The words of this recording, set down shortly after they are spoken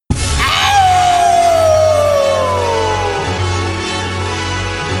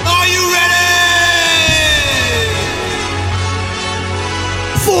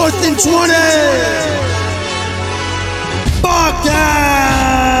4th and 20 podcast.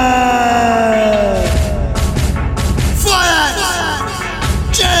 Fire,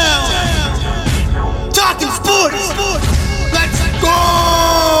 jam, talking sports. Let's go.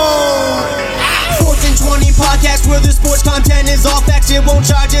 4th and 20 podcast where the sports content is all facts. It won't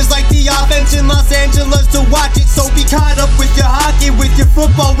charge us like the offense in Los Angeles to watch it. So be caught up with your hockey, with your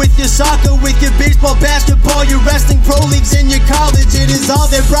football, with your soccer, with your baseball, basketball, your wrestling, pro leagues, and your college. It is all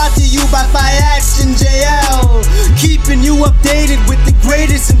they're brought to you by Fiats and JL. Keeping you updated with the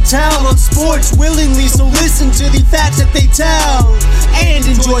greatest in town on sports willingly. So listen to the facts that they tell and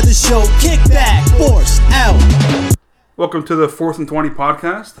enjoy the show. Kick back, force out. Welcome to the 4th and 20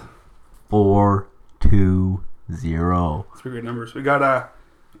 podcast. 420. Three great numbers. We got, of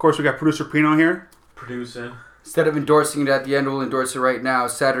course, we got producer Pino here. Producing. Instead of endorsing it at the end, we'll endorse it right now.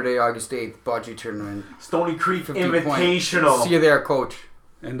 Saturday, August 8th, Bocce Tournament. Stony Creek 50 Invitational. See you there, coach.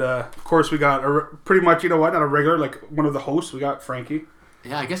 And, of course, we got pretty much, you know what, not a regular, like one of the hosts. We got Frankie.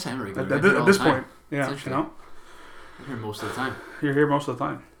 Yeah, I guess I am a regular. At this point. Yeah, you know. I'm here most of the time. You're here most of the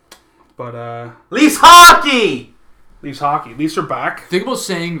time. But, Leafs hockey! Leafs hockey. Leafs are back. Think about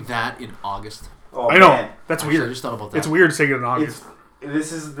saying that in August. Oh, I know. Man. That's Actually, weird. I just thought about that. It's weird saying it in August.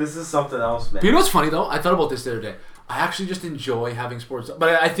 This is something else, man. But you know what's funny, though? I thought about this the other day. I actually just enjoy having sports.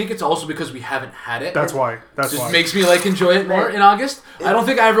 But I think it's also because we haven't had it. That's why. That's It just why. makes me enjoy it more in August. I don't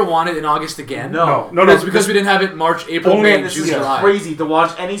think I ever want it in August again. No. No, It's because we didn't have it March, April, Only- May, This June, is July. crazy to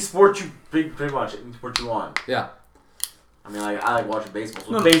watch any sport you pretty much any sport you want. Yeah. I mean, like I like watching baseball.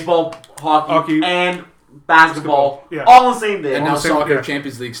 So No. baseball, hockey, Hockey. and basketball, Yeah. all on the same day. And now the same- soccer, yeah.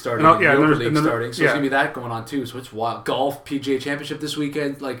 Champions League starting, And and yeah, Europa and League there's- starting. So yeah. it's going to be that going on, too. So it's wild. Golf, PGA Championship this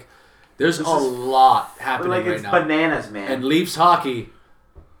weekend. Like, there's This a is- lot happening like right it's now. bananas, man. And Leafs hockey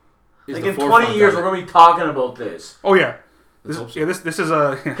is like the in forefront 20 years, of we're it. gonna be talking about this. Oh, yeah. Let's hope so. Yeah, this is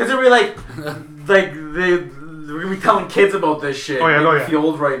a... Because it'll be like we're gonna be telling kids about this shit. Oh, yeah, Make oh, me yeah. feel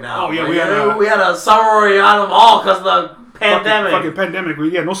old right now. Oh, yeah, Like, we had a- a summer where you're out of all because of the pandemic. Fucking pandemic.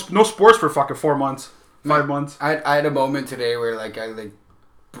 Yeah, no sports for fucking 4 months. 5 months. I had a moment today where I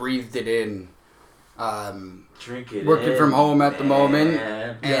breathed it in. Drink it Working in, from home at the moment,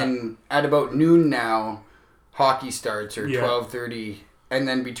 man. and at about noon now, hockey starts, or Yeah. 12:30, and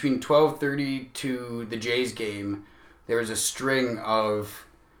then between 12:30 to the Jays game, there was a string of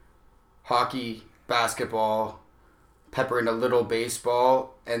hockey, basketball, pepper in a little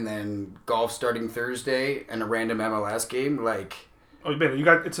baseball, and then golf starting Thursday, and a random MLS game. Oh, man, you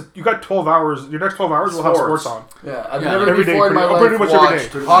got 12 hours. Your next 12 hours, we'll have sports on. Yeah, I've Yeah, never every day, before in my pretty life much every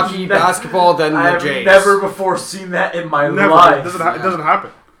day. watched hockey, basketball, then the I've Jays. never before seen that in my Never. life. It doesn't happen.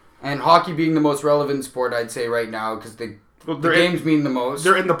 And hockey being the most relevant sport, I'd say right now, because the They're games mean the most.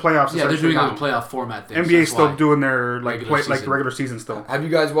 They're in the playoffs. Yeah, they're essentially doing now. the playoff format thing. NBA's still doing their Regular the season. regular season still. Have you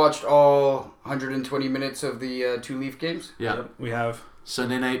guys watched all 120 minutes of the two Leaf games? Yeah. We have.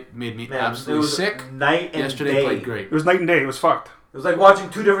 Sunday night made me Man, it absolutely was sick. Night and Yesterday day. played great. It was night and day. It was fucked. It was like watching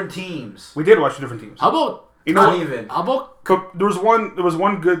two different teams. We did watch two different teams. How about You know, Not what? even. how about There was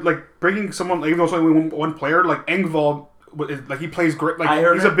one good bringing someone even though it's only one player like Engvall he plays great I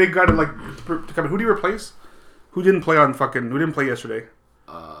heard he's it. a big guy to to come in. Who do you replace? Who didn't play yesterday?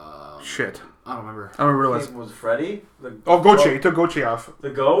 Shit, I don't remember. I don't remember who it His was. name was Freddie. Goche. He took Goche off. The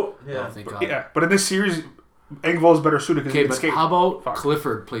GOAT. Oh, Yeah. thank God. Yeah, but in this series, Engvall's better suited because he Okay, can but skate. how about Fuck.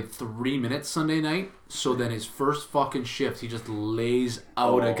 Clifford played 3 minutes Sunday night? So then his first fucking shift, he just lays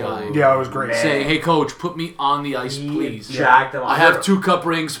out a guy. Yeah, it was great. Man. Saying, "Hey coach, put me on the ice, He please. jacked him. I have 2 cup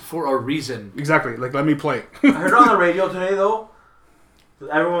rings for a reason." Exactly. Let me play. I heard on the radio today though, that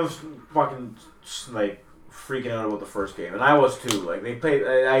everyone was fucking freaking out about the first game, and I was too. Like they played.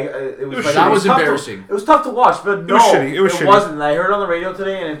 It was like, That it was tough embarrassing. it was tough to watch, but no, was shitty. It was shitty. wasn't. I heard on the radio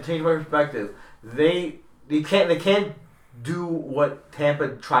today, and it changed my perspective. They can't do what Tampa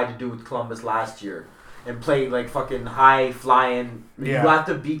tried to do with Columbus last year and play like fucking high flying. Yeah. You have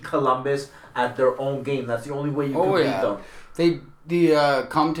to beat Columbus at their own game. That's the only way you can beat them. The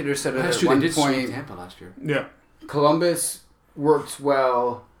commentator said That's at true. They one did sweep point, Tampa last year. Yeah. Columbus works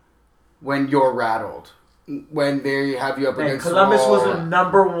well when you're rattled. When they have you up Man, against Columbus the was wall. the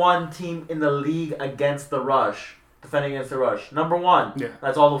number 1 team in the league against the rush. Defending against the rush. Number 1. Yeah.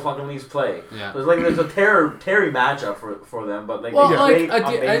 That's all the fucking Leafs play. Yeah. So it's like there's a Terry matchup for them, but Well, they like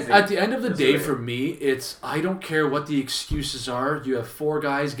played amazing. at the end of the day, yesterday. for me, it's I don't care what the excuses are. You have 4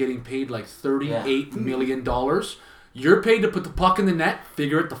 guys getting paid like $38 million. You're paid to put the puck in the net.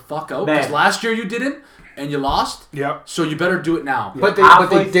 Figure it the fuck out. Because Man. last year you didn't, and you lost. Yep. So you better do it now. But they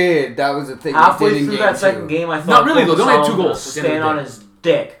Halfway- did. That was the thing. They Halfway did in through game that second two. game, I thought Not really, though. They only had 2 Columbus goals at the end stand of the on day. his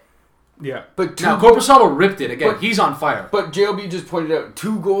dick. Yeah. But Now, Korpisalo ripped it again. He's on fire. But JLB just pointed out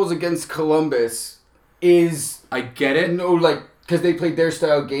 2 goals against Columbus is I get it. because they played their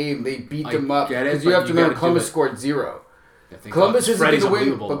style game, they beat them up. Get it, Because you but have to you remember gotta Columbus do it. scored 0. I think Columbus isn't going Freddie's to win,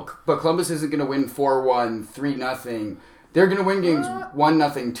 unbelievable. but Columbus isn't going to win 4-1, 3-0. They're going to win games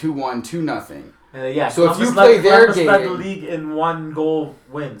 1-0, 2-1, 2-0. So if you play their Columbus led the game- league in 1 goal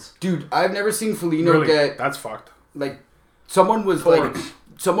wins. Dude, I've never seen Foligno Really? get That's fucked. someone was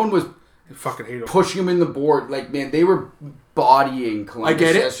I fucking hate him. pushing him in the board. Like, man, they were bodying Columbus I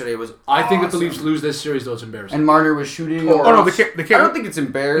get it. yesterday. It was I think if the awesome. Leafs lose this series, though, it's embarrassing. And Marner was shooting. Oh no, they can't. They I can't. don't think it's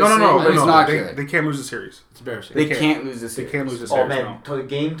embarrassing. No, but it's not they, good. they can't lose the series. It's embarrassing. They can't. can't lose this. They can't lose the Oh series. man, No. so the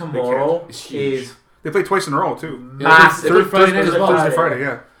game tomorrow It's huge. is They play twice in a row too. massive. Every Friday night as well. Thursday, Friday,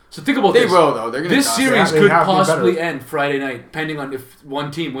 yeah. So think about They this. will though. They're gonna. This dust series it. They could have to be possibly better. end Friday night, depending on if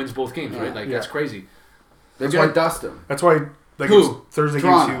one team wins both games, right? Like, Yeah. that's crazy. They're That's gonna why- dust them. That's why Who? it's Thursday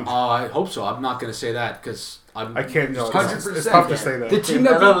Toronto. game's huge. I hope so. I'm not going to say that because I can't. No, 100%. it's tough to say that. The If team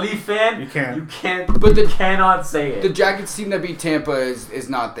you're that a Leaf fan, You can't. You can't. But You cannot say the it. Jackets team that beat Tampa is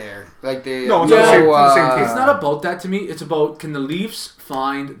not there. Like they. No, it's not the same- it's the same team. it's not about that to me. It's about, can the Leafs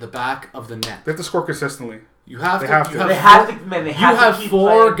find the back of the net? They have to score consistently. You have They to. have you to. They have have to, man. They You have have to keep 4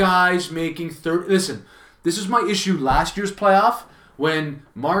 playing. guys making 30. Listen, this is my issue last year's playoff when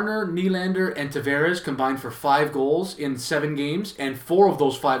Marner, Nylander, and Tavares combined for 5 goals in 7 games, and 4 of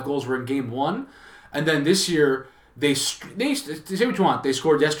those 5 goals were in game 1. And then this year, they say what you want. They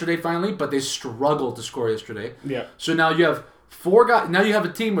scored yesterday finally, but they struggled to score yesterday. Yeah. So now you have 4 guys. Now you have a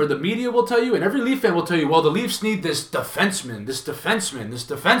team where the media will tell you, and every Leaf fan will tell you, well, the Leafs need this defenseman, this defenseman, this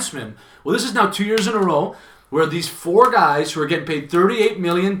defenseman. Well, this is now 2 years in a row where these 4 guys who are getting paid $38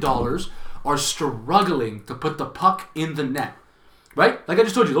 million are struggling to put the puck in the net. Right? Like I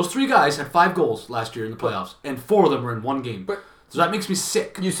just told you, those 3 guys had 5 goals last year in the playoffs, and 4 of them were in 1 game. So that makes me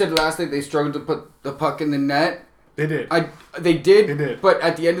sick. You said last night they struggled to put the puck in the net. They did. They did. They did. But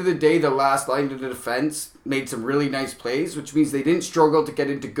at the end of the day, the last line of the defense made some really nice plays, which means they didn't struggle to get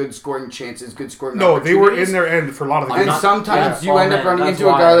into good scoring chances, good scoring No, they were opportunities. in their end for a lot of the And games. sometimes you Oh, end up man, running that's into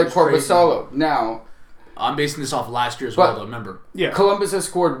a why guy like it's crazy. Korpisalo. Now, I'm basing this off last year as But- well, though, remember. Yeah. Columbus has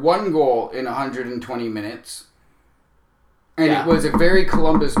scored 1 goal in 120 minutes. And Yeah. it was a very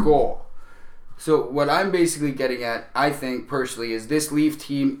Columbus goal. So what I'm basically getting at, I think, personally, is this Leaf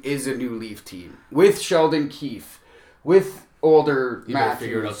team is a new Leaf team. With Sheldon Keefe. With older You better Matthews.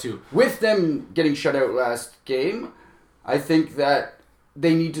 figure it out, too. With them getting shut out last game, I think that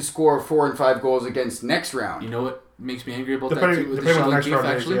they need to score 4 and 5 goals against next round. You know what makes me angry about Depending- that too? With the depending on Sheldon the Keefe, next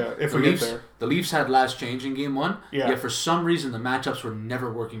round actually, is, yeah, if the we get Leafs, there. the Leafs had last change in game 1. Yeah. Yet for some reason the matchups were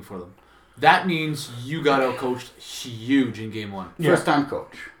never working for them. That means you got outcoached huge in game 1. Yeah. First time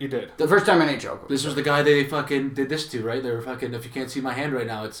coach. You did. The first time NHL coach. This was the guy they fucking did this to, right? They were fucking, if you can't see my hand right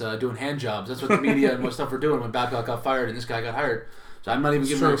now, it's doing hand jobs. That's what the media and what stuff were doing when Babcock got fired and this guy got hired. So I'm not even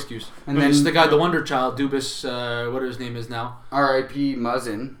giving an true. excuse. And And then- this is the guy, the wonder child, Dubas, whatever his name is now. R.I.P.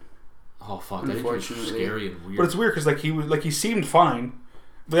 Muzzin. Oh fuck, that injury was Unfortunately. scary and weird. But it's weird because he seemed fine.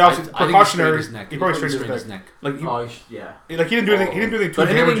 They I obviously think he precautionary. strained his neck. He probably He strained his neck. Like he, Oh, yeah. like he didn't do anything. He didn't do anything too But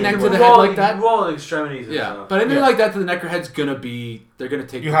anything damaging. neck to but- the head like that? You roll the extremities. And Yeah, stuff. but anything Yeah. like that to the neck or head's gonna be. They're gonna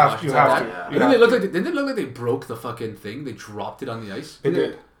take. You have precautions to. like that. Yeah. And then they look like didn't it look like they broke the fucking thing? They dropped it on the ice. They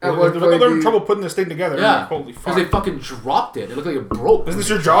did. At They're what like, point they're do in you- trouble putting this thing together. Yeah, Like, holy because fuck! they fucking dropped it. It looked like it broke. Isn't this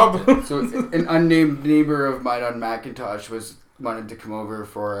your job? So an unnamed neighbor of mine on Macintosh wanted to come over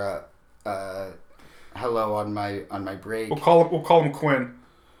for hello on my break. We'll call him Quinn.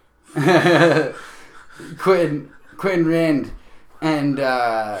 Quinn Rand, and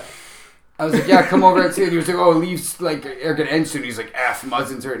I was like, yeah, come over and see it. He was like, oh, Leafs like are gonna end soon. He's like, F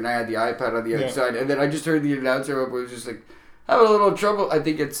Muzzin's hurt, and I had the iPad on the Yeah. outside, and then I just heard the announcer up. It was just like having a little trouble. I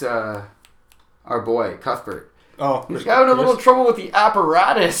think it's our boy Cuthbert. Oh, He's having a little trouble with the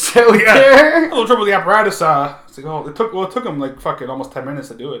apparatus out Yeah. there. a little trouble with the apparatus. It's like, oh, it took him like fucking almost 10 minutes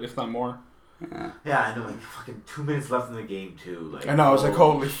to do it, if not more. Yeah, I know. Like fucking 2 minutes left in the game too. Like I know. I was like,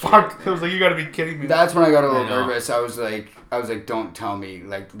 holy shit, fuck! I man. was like, you gotta be kidding me. That's when I got a little I know. nervous. I was like, don't tell me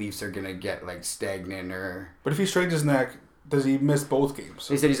like Leafs are gonna get like stagnant or. But if he strains his neck, does he miss both games?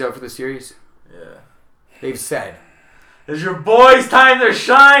 They said he's out for the series. Yeah. They've said. It's your boys' time to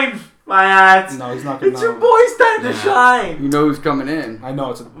shine, my ads. No, he's not gonna. It's your boys' time to Yeah. shine. You know who's coming in. I know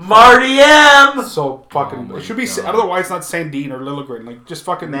it's Marty M. so fucking. Oh my it should be. God. I don't know why it's not Sandine or Liljegren. Like just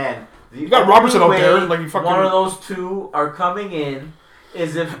fucking. Man, the got only Robertson out way there, like, you fucking- one of those two are coming in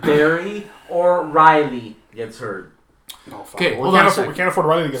is if Barry or Riley gets hurt. Oh, fuck. Okay, we hold on a can't second. We can't afford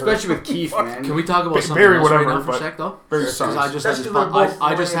Riley to get hurt. Especially with Keith, man. Can we talk about something Barry, else right whatever, now for a but- sec, though? Barry Because sucks. I just had Especially this when pop, both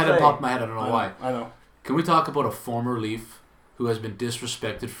I just when had they it play. pop in my head. I don't know why. I know. Can we talk about a former Leaf who has been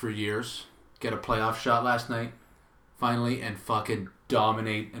disrespected for years, get a playoff shot last night, finally, and fucking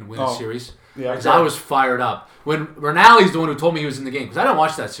dominate and win a series. Yeah, Because I was fired up. When Rinaldi's the one who told me he was in the game. Because I don't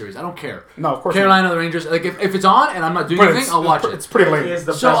watch that series. I don't care. No, of course Carolina, the Rangers. Like, if it's on and I'm not doing anything, I'll watch it. It's pretty He late. is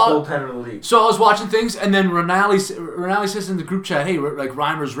the So, best goaltender in the league. So I was watching things, and then Rinaldi says in the group chat, hey, like,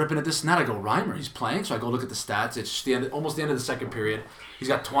 Reimer's ripping at this and that. I go, Reimer, he's playing? So I go look at the stats. It's almost the end of the second period. He's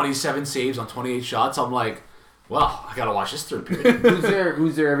got 27 saves on 28 shots. I'm like, well, I got to watch this third period.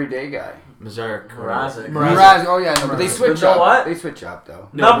 Who's their everyday guy? Mazarek. Mrazek. Mrazek. Oh yeah, no, but they switch You know up. what? They switch up though.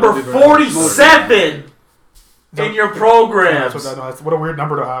 Number 47 in your programs. What a weird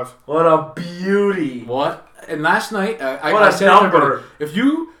number to have. What a beauty. What? And last night, What I a said to everybody, number. if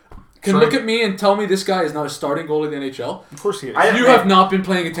you can look at me and tell me this guy is not a starting goalie in the NHL, Of course he is. I- you have not been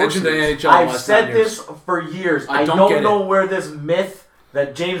paying attention to the NHL in the I've last said 9 years. this for years. I I don't don't get know it. where this myth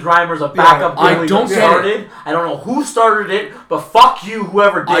that James Reimer's a backup I goalie don't get started. I don't know who started it, but fuck you,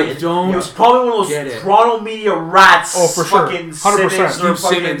 whoever did. I don't It was probably one of get those it. Toronto media rats. Oh, for sure. Fucking 100%. Simmons or Steve fucking,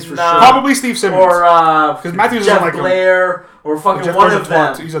 Simmons, for sure. Probably Steve Simmons. or Because Matthews Jeff doesn't like him. Blair or fucking Jeff one Blair's of a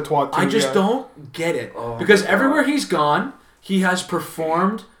twat. them. He's a twat too. I just yeah. don't get it. Oh because my God. everywhere he's gone, he has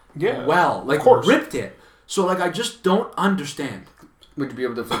performed Yeah, well. Like, of course. ripped it. So, like, I just don't understand. Would you be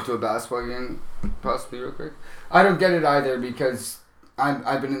able to flip to a basketball game, possibly, real quick? I don't get it either because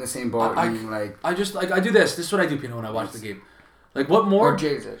I've been in the same boat. I do this. This is what I do, Pino, when I watch the game. Like, what more? Or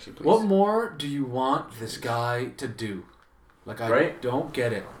Jays, actually, please. What more do you want this guy to do? Like, I Right? don't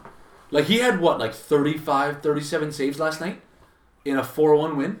get it. Like, he had, what, like 35, 37 saves last night in a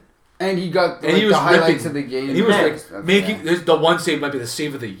 4-1 win? And he got And like, he was the highlights ripping. of the game. And he was, Yeah. like, making... The one save might be the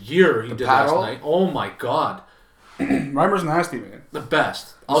save of the year he did paddle? last night. Oh, my God. Reimer's nasty, man. The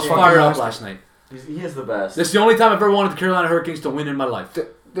best. I was Fucking fired up nasty. last night. He is the best. This is the only time I've ever wanted the Carolina Hurricanes to win in my life.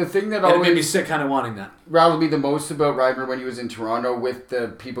 The thing that And it made me always sick kind of wanting that. rattled me the most about Reimer when he was in Toronto with the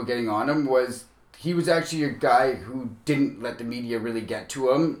people getting on him was he was actually a guy who didn't let the media really get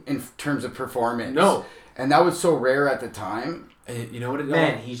to him in terms of performance. No. And that was so rare at the time. And you know what it is?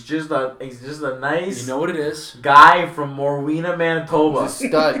 Man, he's just a nice You know what it is? guy from Morwena, Manitoba. He's a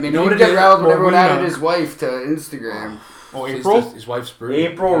stud. I mean, You know you what get it is? rattled when everyone Morena. added his wife to Instagram. Oh, His- April? His wife's birthday.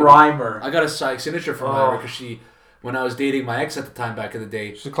 April Reimer. I got a signature from Oh. her because when I was dating my ex at the time back in the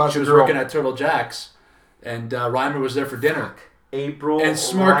day, She's a classic she was girl. working at Turtle Jack's, and Reimer was there for dinner. April And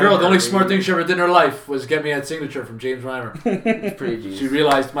smart girl, the only Reimer, smart baby. thing she ever did in her life was get me that signature from James Reimer. It's pretty She decent.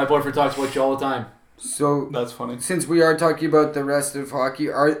 realized my boyfriend talks about you all the time. So, That's funny. since we are talking about the rest of hockey,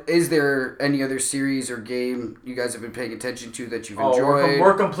 is there any other series or game you guys have been paying attention to that you've Oh, enjoyed?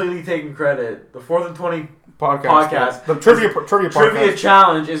 we're completely taking credit. The 4th and 20 Podcast. The trivia podcast. Trivia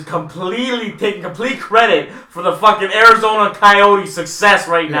Challenge is completely taking complete credit for the fucking Arizona Coyotes' success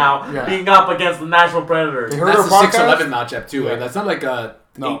right now, yeah. being up against the Nashville Predators. They heard That's our a podcast? 6-11 matchup too. Yeah. Eh? That's not like a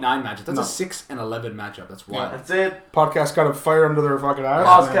No. 8-9 matchup. That's No. a 6-11 matchup. That's wild. That's it. Podcast got a fire under their fucking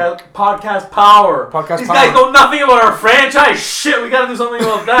ass. Podcast power. Podcast These power. guys know nothing about our franchise. Shit, we gotta do something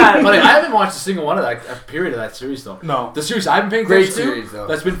about that. But I haven't watched a single one of that period of that series though. No. The series I've been paying Great attention series, to, though.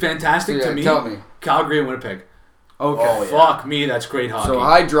 that's been fantastic Yeah, to me. tell me. Calgary and Winnipeg. Okay. Oh, yeah. Fuck me, that's great hockey. So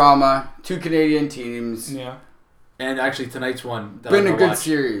high drama, 2 Canadian teams. Yeah. And actually, tonight's one that Been I'm a gonna good watch,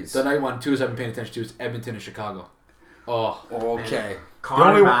 series. The night one, two is I've been paying attention to is Edmonton and Chicago. Oh, Okay. Connor The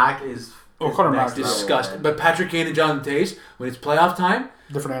only- Mack is. Oh, is Connor next Mack. level, disgusting. man. But Patrick Kane and Jonathan Toews, when it's playoff time,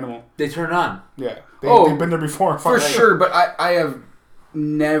 Different animal. they turn it on. Yeah. Oh, They've been there before. For Fuck. sure, but I have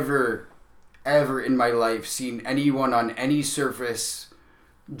never, ever in my life seen anyone on any surface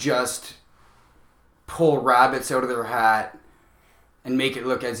just pull rabbits out of their hat and make it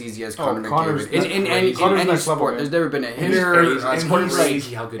look as easy as Connor Connor's- McDavid. In any Connor's next level, sport, man. there's never been a It's hitter. crazy. a It's quarterback.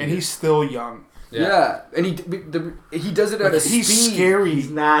 crazy how good And he he's is. still young. Yeah, and he does it at a He's speed. scary. He's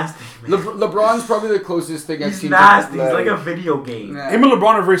nasty, man. LeBron's probably the closest thing I've He's seen. nasty. To He's like a video game. Yeah. Him and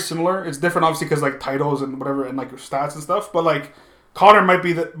LeBron are very similar. It's different, obviously, because like titles and whatever, and like stats and stuff. But like Connor might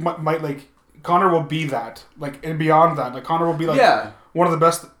be that might like Connor will be that like and beyond that. Like Connor will be like Yeah. one of the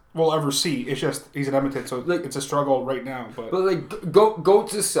best we'll ever see. It's just he's in Edmonton, so Like- it's a struggle right now. But But like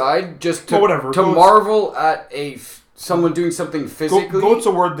goats aside, just to Well, whatever. to Goats- marvel at someone doing something physically. goat's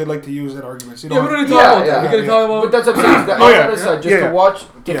a word they like to use in arguments. You know, Yeah, we're going to Yeah, talk about yeah, that. We're going to yeah. talk about... But that's what I'm saying. That, Oh, yeah. that aside, just Yeah. to watch,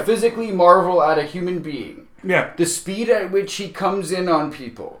 to Yeah. physically marvel at a human being. yeah, The speed at which he comes in on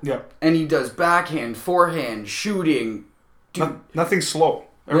people. yeah. And he does backhand, forehand, shooting. Dude, Nothing's slow.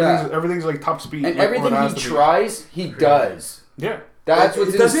 Everything's like top speed. and like, or everything it has he to be. tries, he does. Yeah, That's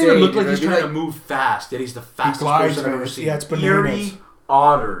what's It doesn't insane. even look like you know he's what I trying to mean? move fast, yet he's the he fastest glides. person I've Man. ever seen. Yeah, it's bananas. Erie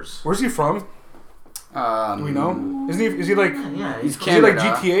Otters. Where's he from? Do we know? Is he like? Yeah, He's Is he like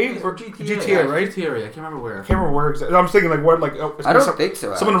Canada. GTA or GTA, GTA, right? GTA area. I can't remember where. I can't remember where exactly. I'm thinking like what like. I don't think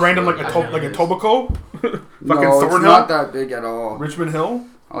so. Someone actually. random like I think like a it is. Tobaco, fucking No, it's Thornhill, not that big at all. Richmond Hill.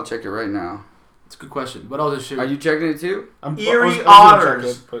 I'll check it right now. It's a good question. What else is shit? Are you checking it too? Erie gonna check Otters.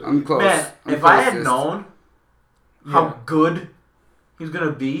 it, but- I'm close. Man, I'm if I had closest. known Yeah. how good he's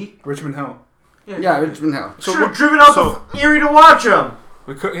gonna be, Richmond Hill. Yeah, Richmond Hill. So should have what- driven out so- to Erie to watch him.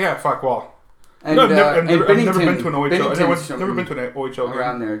 We could, yeah, fuck, well. And, No, I've never, and I've never been to an Bennington- OHL. Bennington's Never been to an OHL game.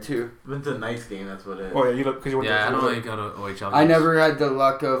 around there too. Went to the Knights game. That's what it is. Oh yeah, you look because you went Yeah, I to. don't really go to OHL. I games. never had the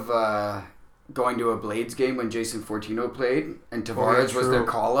luck of going to a Blades game when Jason Fortino played, and Tavares was their true.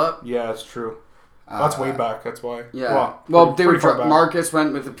 call up. Yeah, that's true. That's way back. That's why. Yeah. Well, they were pretty far back. Marcus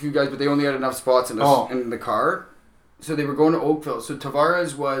went with a few guys, but they only had enough spots in Oh. in the car, so they were going to Oakville. So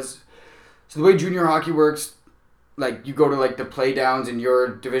Tavares was. So the way junior hockey works, like you go to like the play downs in your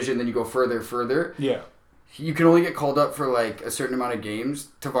division, then you go further. Yeah. You can only get called up for like a certain amount of games.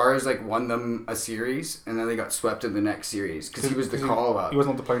 Tavares like won them a series, and then they got swept in the next series because he was the call up. He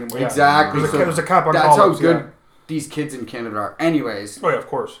wasn't to play anymore. Yeah. Exactly. There's a cap on That's how call-ups, good yeah. these kids in Canada are. Anyways, Oh yeah, of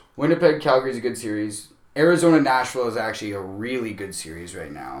course. Winnipeg Calgary is a good series. Arizona Nashville is actually a really good series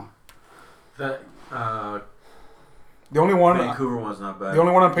right now. That The only one. Vancouver one's not bad. The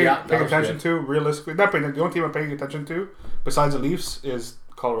only one I'm paying, Yeah, that paying was attention good. to, realistically, not paying. The only team I'm paying attention to, besides the Leafs, is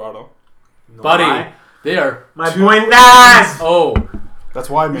Colorado. No Buddy, lie. they are My 2-0. boy Nas. That's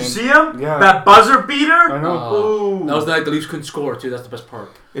why, man. You see him? Yeah. That buzzer beater. I know. Ooh. That was the night the Leafs couldn't score too. That's the best part.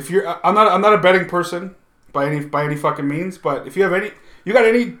 If you're, I'm not a betting person by any fucking means, but if you have you got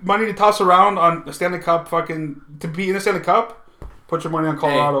any money to toss around on the Stanley Cup, fucking to be in the Stanley Cup, put your money on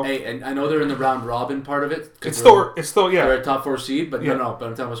Colorado. Hey, and I know they're in the round robin part of it. 'cause It's still they're yeah. a top 4 seed, but Yeah. no. But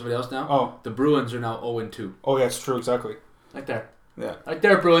I'm talking about somebody else now. Oh. The Bruins are now 0-2. Oh yeah, it's true, exactly. Right there. Yeah. Right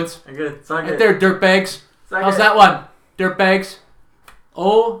there, Bruins. I get it. It's not Right good. there, dirtbags. It's not How's good. that one? Dirtbags.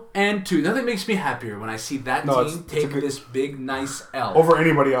 0-2. Nothing makes me happier when I see that No, team it's a take good- this big, nice L. Over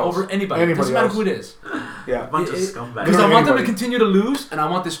anybody else. Over anybody. Doesn't matter who it is. Yeah. Bunch of Because scumbags. I want them to Anybody. continue to lose, and I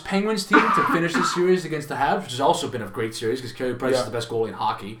want this Penguins team to finish this series against the Habs, which has also been a great series because Carey Price Yeah. is the best goalie in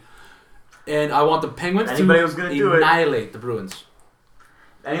hockey. And I want the Penguins Anybody to who's gonna do it. annihilate the Bruins.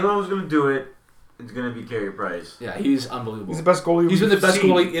 Anyone who's gonna do it, it's gonna be Carey Price. Yeah, he's unbelievable. He's the best goalie. He's been the we've best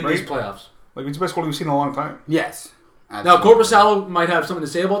seen, goalie in right? these playoffs. Like he's the best goalie we've seen in a long time. Yes. Now, Corpusalo might have something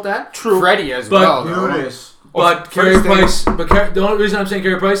to say about that. True. Freddie as But- well. though. Nunes. But Carey Freddie's Price, the only reason I'm saying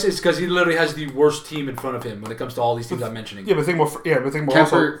Carey Price is because he literally has the worst team in front of him when it comes to all these teams I'm mentioning. Yeah, but think about Kemper's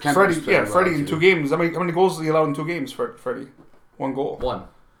also Freddie. played Yeah, well, Freddie in too. 2 games. How many goals did he allow in 2 games? For Freddie, 1 goal. One.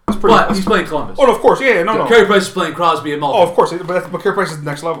 That's pretty. But he's playing Columbus. Oh, no, of course. Yeah, no. Carey Price is playing Crosby and Malkin. Oh, of course. But Carey Price is the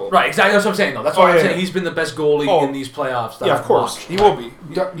next level. Right, exactly. That's what I'm saying, though. That's Oh, why I'm yeah, saying yeah. he's been the best goalie Oh. in these playoffs. That Yeah, I've of course. watched. He will be.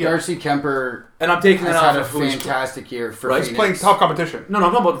 Yeah. Darcy Kemper And I'm taking has that had off a of who he's fantastic year for Right, He's Phoenix. playing top competition. No,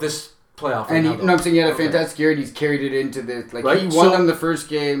 I'm talking about this playoff. And right now, no, I'm saying he had a Okay. fantastic year, and he's carried it into the Right, he won so- them the first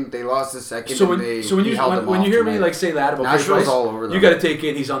game, they lost the second. So and when, they, so when he you held them when off you hear me tonight. like say that about Carey Nashville's Price, all over them. you got to take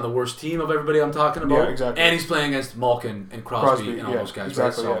in he's on the worst team of everybody I'm talking about. Yeah, exactly. And he's playing against Malkin and Crosby, and all those guys.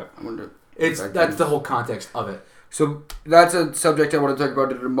 Exactly. Right? Yeah. So I wonder it's if I that's can- the whole context of it. So that's a subject I want to talk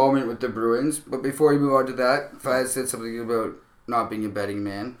about in a moment with the Bruins. But before we move on to that, Faz said something about not being a betting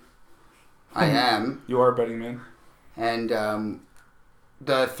man. I am. You are a betting man. And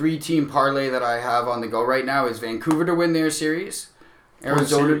the 3-team parlay that I have on the go right now is Vancouver to win their series,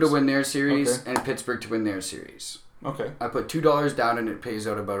 Arizona to series? win their series, Okay. and Pittsburgh to win their series. Okay, I put $2 down and it pays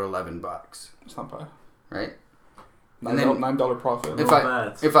out about $11, it's not bad. right? $9 then- $9 profit. If Not I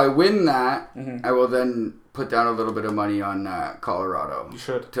bad. if I win that, Mhm. I will then put down a little bit of money on Colorado You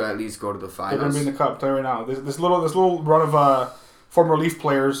should. to at least go to the They're gonna finals. be in the cup. Tell you right now. This little run of former Leaf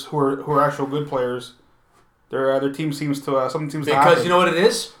players who are actual good players. Their team seems to something seems to happen. Because you know what it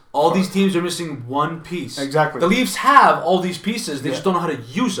is? All these teams are missing one piece. Exactly. The Leafs have all these pieces. They Yeah. just don't know how to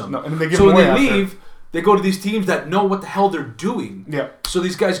use them. No, and then they give so them when they away after. leave, they go to these teams that know what the hell they're doing. Yeah, So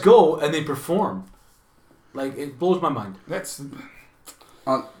these guys go and they perform. Like, it blows my mind. that's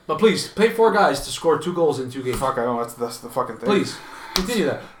But please, play 4 guys to score 2 goals in 2 games. fuck. I know that's the fucking thing. Please, continue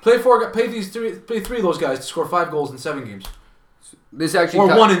that. Play 3 of those guys to score 5 goals in 7 games. This actually Or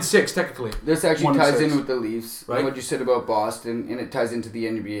ti- 1 in 6, technically. This actually 1 and ties 6. in with the Leafs, Right. and what you said about Boston, and it ties into the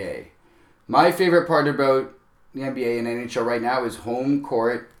NBA. My favorite part about the NBA and NHL right now is home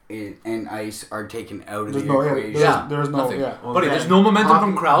court and ice are taken out of There's the no equation. Yeah. There's no nothing. yeah. Well, Buddy, then, there's no momentum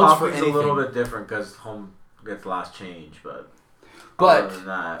from crowds for hockey's a little anything. bit different because home gets last change, but But other than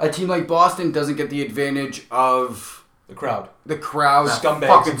that, a team like Boston doesn't get the advantage of The crowd. the crowd. Scumbags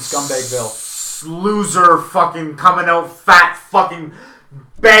fucking in Scumbagville. loser fucking coming out fat fucking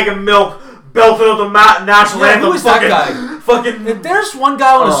bag of milk, belting out the national Yeah, anthem. who is that guy? Fucking. If there's one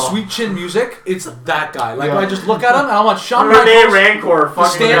guy on a Oh. sweet chin music, it's that guy. Like Yeah. I just look at him and I want Shawn Renee Michaels Rancor, to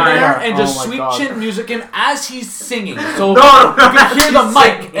fucking stand guy. there Yeah. and just Oh my sweet God. chin music him as he's singing. So No, you can hear the he's mic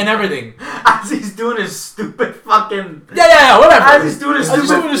singing. and everything. As he's doing his stupid fucking. Yeah, whatever. As he's doing his As he's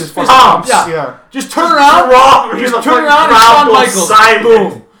stupid doing his His fist pumps, pumps. yeah. Just turn around. Wrong. Just turn around and Shawn Michaels. Silent.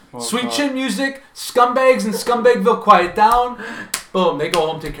 Boom. Oh, Sweet God. chin music, scumbags and scumbagville quiet down. Boom, they go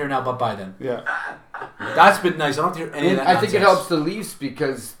home, take care now, bye then. Yeah. That's been nice. I don't hear any of that I think it nonsense. helps the Leafs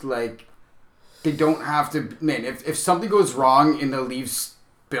because like they don't have to. Man, if something goes wrong in the Leafs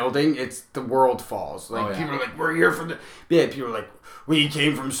building, it's the world falls. Like Oh, yeah. people are like, we're here for the. Yeah, people are like, we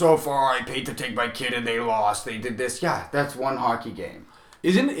came from so far. I paid to take my kid and they lost. They did this. Yeah, that's one hockey game.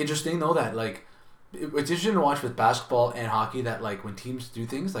 Isn't it interesting though that like it's interesting to watch with basketball and hockey that like when teams do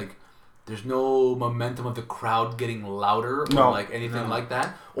things like there's no momentum of the crowd getting louder or No. like anything like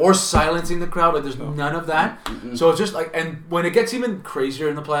that or silencing the crowd, like there's none of that. So it's just like, and when it gets even crazier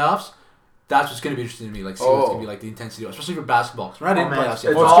in the playoffs, that's what's going to be interesting to me, like see what's going to be like the intensity, especially for basketball, 'cause we're not Oh, in man, playoffs it's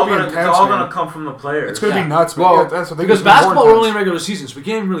yet. Well, it's all gonna be gonna intense, all man. gonna come from the players. It's going to Yeah. be nuts, man. Well, Yeah, that's the thing. Because It's more basketball we're only in intense. regular season, so we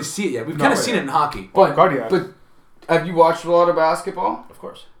can't even really see it yet. We've No, kind of yeah. seen it in hockey, Oh, God, yeah. But have you watched a lot of basketball? of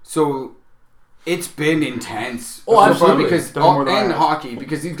course. So it's been intense. Oh, so far absolutely. Because Definitely more than I and have. hockey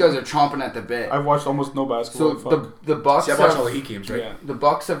because these guys are chomping at the bit. I've watched almost no So basketball. Fuck. the Bucks See, I watched have, all the Heat games, right? Yeah. the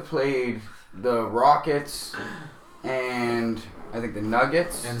Bucks have played the Rockets and I think the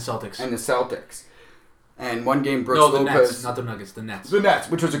Nuggets And the Celtics. and the Celtics. And one game Brooks no, the Lopez Nets, not the Nuggets, the Nets. the Nets,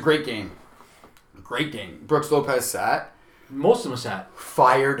 which was a great game. Great game. Brooks Lopez sat, Most of them are sad.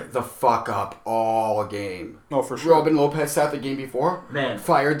 fired the fuck up all game. No, for sure. Robin Lopez sat the game before, Man,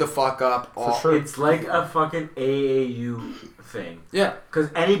 fired the fuck up all sure. it's like a fucking AAU thing. Yeah. Because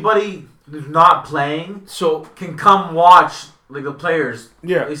anybody who's not playing So can come watch, like the players.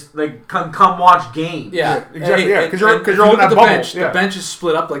 Yeah. It's like come watch games. yeah, exactly, yeah, 'cause you're- and 'cause if you're you on look at that the bubble, bench. yeah. The bench is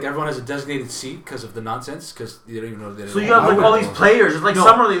split up. Like everyone has a designated seat because of the nonsense. Because you don't even know they. So you have like all these players. It's like No,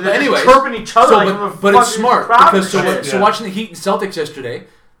 summer league. but They're anyways, just chirping each other. So, like but it's smart because so, shit. so watching the Heat and Celtics yesterday,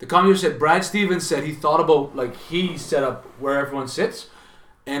 the commentator said Brad Stevens said he thought about like he set up where everyone sits,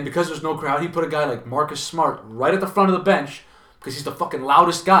 and because there's no crowd, he put a guy like Marcus Smart right at the front of the bench because he's the fucking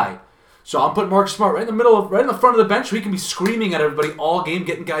loudest guy. So I'm putting Marcus Smart right in the front of the bench, so he can be screaming at everybody all game,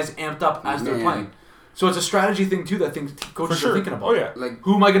 getting guys amped up as they're Man. playing. So it's a strategy thing too that I think coaches For sure. are thinking about. Oh, yeah. like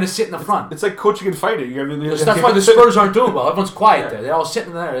Who am I going to sit in the front? It's like coaching and fighting. I mean, That's why the Spurs aren't doing well. Everyone's quiet there. They're all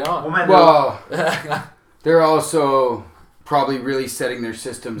sitting there. They all, Well, man, well, they're also probably really setting their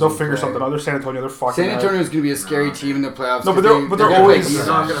systems. They'll in figure play. something out. They're San Antonio. They're fucking. San Antonio is going to be a scary team in the playoffs. No, but 'cause they're gonna always- play he's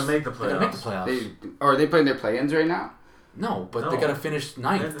not defense. gonna make the they're going to make the playoffs. playoffs. Are they playing their play-ins right now? No, but No. they got to finish They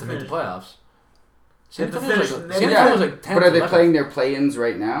ninth have to to make the finish. playoffs. San They have to Antonio's finish- like, they- San yeah, Antonio's like 10th. But are they 11th. playing their play-ins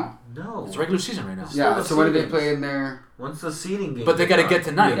right now? No. It's regular season right now. Still Yeah. the So when do they seedings. play in their? Once the seeding game. But they got to get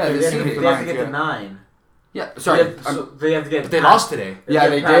to 9. Yeah, They the have to seeding get, for they have to ninth, get to yeah. 9. Yeah. They Sorry. have, so they have to get. But they past- lost today. Yeah,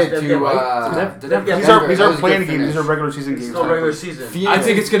 they get past- did have to. get right. Did they- They have to These get are right. these That are was a playing good games. These are finish. regular season games. It's still regular season. I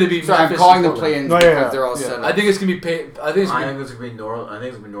think it's going to be. Sorry, I'm Memphis calling and the Portland. play-ins No, yeah, because yeah, they're all yeah. set up. I think it's going to be. I think it's I going to think it's gonna be New Orleans. I think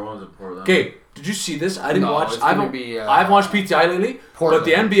it's gonna be New Orleans and Portland. Okay, did you see this? I didn't No, watch. it's I gonna haven't. be, I haven't watched PTI lately, Portland. but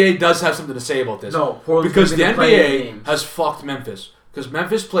the NBA does have something to say about this. No, Portland's because the gonna be playing NBA games. has fucked Memphis. Because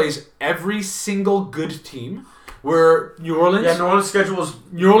Memphis plays every single good team. Where New Orleans. Yeah, New Orleans schedule is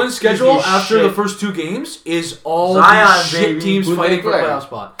New Orleans' schedule Easy after shit. the first 2 games is all Zion, these shit baby. teams Who do fighting they for a play? playoff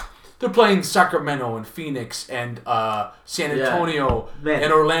spot. They're playing Sacramento and Phoenix and San Yeah. Antonio Man.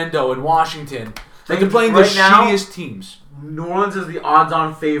 and Orlando and Washington. Like they're Think playing right the now- shittiest teams. New Orleans is the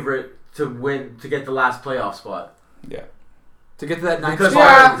odds-on favorite to win to get the last playoff spot. Yeah. To get to that 9th Because- spot.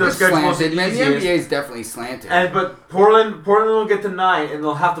 Yeah, the it's schedule's slanted, the man. The easiest. NBA is definitely slanted. And but Portland will get to 9, and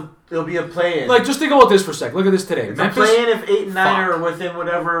they'll have to. It'll be a play-in. Like, just think about this for a sec. Look at this today. it's Memphis, a play-in if 8 and 9 Fuck. are within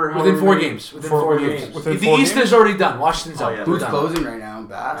whatever. within however 4 many- games. Within Four 4 games. games. Within The 4 East games? is already done. Washington's Oh, out. yeah. They're Who's done. closing right now?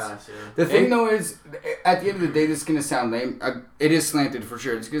 Bass. Yes, yeah. The thing Hey. though is, at the end of the day, this is gonna sound lame. It is slanted for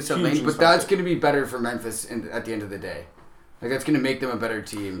sure. It's gonna sound Hugely lame, but that's slanted. gonna be better for Memphis at the end of the day. Like that's gonna make them a better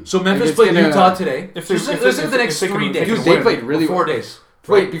team. So Like, Memphis it's played gonna- Utah today. If they- Just if listen they- to the if next they can- 3 if they days. can Dude, they win. played really Or 4 well. days.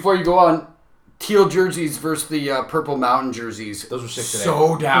 Wait, before you go on, teal jerseys versus the purple mountain jerseys. Those were sick today.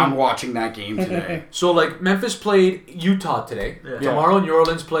 So down watching that game today. So, like, Memphis played Utah today. Yeah. Tomorrow, New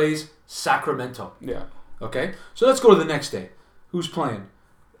Orleans plays Sacramento. Yeah. Okay? So, let's go to the next day. Who's playing?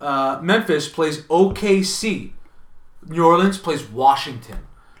 Memphis plays OKC. New Orleans plays Washington.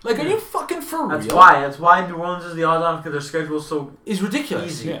 Like, are you fucking for real? That's why New Orleans is the odds-on because their schedule's so. It's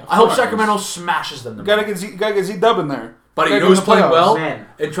ridiculous. Easy. Yeah. I hope Of course. Sacramento smashes them. You gotta get Z-Dub in there. But you Gotta know go who's in the playing playoffs. well Man.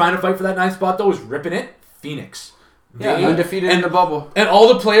 and trying to fight for that 9th spot, though, is ripping it? Phoenix. Yeah, undefeated in the bubble. And all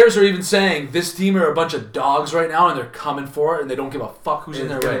the players are even saying this team are a bunch of dogs right now, and they're coming for it, and they don't give a fuck who's in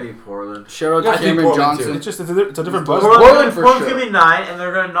their It's gonna way. be Portland. Shout out I to think Cameron Portland, Johnson. too. It's just it's a different buzz. Portland for Portland's sure. gonna be 9, and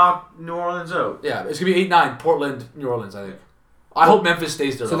they're gonna knock New Orleans out. Yeah, it's gonna be 8-9. Portland, New Orleans. I think. I hope Memphis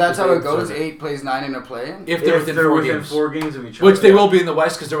stays there. So though, that's 'cause how they it goes. deserve it. 8 plays 9 in a play-in. If they're within four games, 4 games of each other. which they will be in the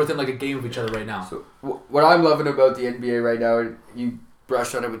West because they're within like a game of each other right now. So what I'm loving about the NBA right now, you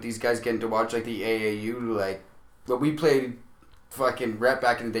brushed on it with these guys getting to watch like the AAU. Like when we played fucking rep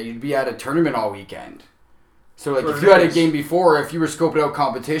back in the day, you'd be at a tournament all weekend. So like That's if what you it had a is. game before, if you were scoping out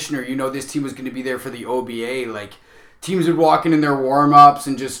competition or you know this team was going to be there for the OBA, like teams would walk in their warm-ups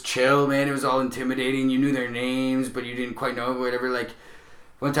and just chill, man. It was all intimidating. You knew their names, but you didn't quite know whatever. Like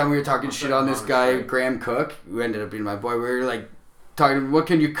one time we were talking shit on this guy, Graham Cook, who ended up being my boy. We were like talking, what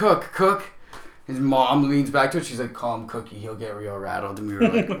can you cook? Cook? His mom leans back to it. She's like, call him Cookie. He'll get real rattled. And we were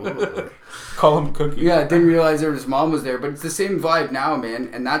like, whoa. Call him Cookie. Yeah, didn't realize his mom was there. But it's the same vibe now, man.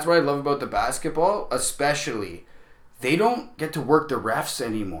 And that's what I love about the basketball, especially. They don't get to work the refs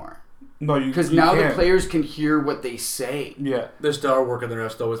anymore. No, you Because you now can't. the players can hear what they say. Yeah. They're still working the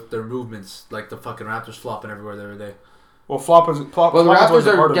refs though with their movements, like the fucking Raptors flopping everywhere the other day. Well, flop is flop. Well, the flop is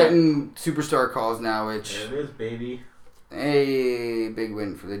Raptors part are of it. getting superstar calls now, which, There it is, baby. hey, big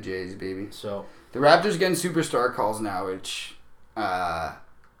win for the Jays, baby. So The Raptors getting superstar calls now, which I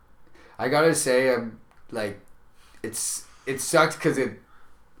gotta say, like, it sucks because it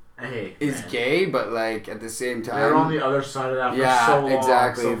Hey, is man. gay, but like at the same time, They're on the other side of that for Yeah, so long.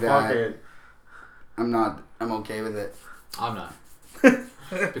 exactly So that. fuck it. I'm okay with it. I'm not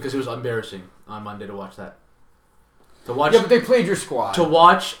because it was embarrassing on Monday to watch that. To watch Yeah, but they played your squad. to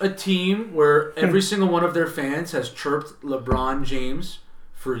watch a team where every single one of their fans has chirped LeBron James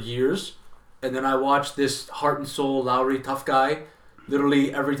for years, and then I watched this heart and soul Lowry tough guy,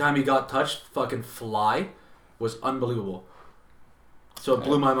 literally every time he got touched, fucking fly, was unbelievable. So it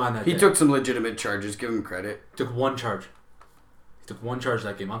blew my mind that He day. took some legitimate charges. Give him credit. Took one charge. He took one charge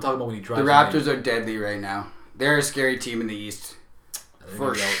that game. I'm talking about when he drives. The Raptors are deadly right now. They're a scary team in the East.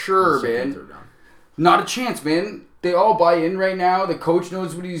 for sure, man. Not a chance, man. They all buy in right now. The coach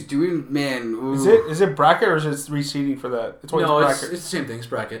knows what he's doing, man. Ooh. Is it bracket or is it reseeding for that? It's always No, bracket. it's the same thing. It's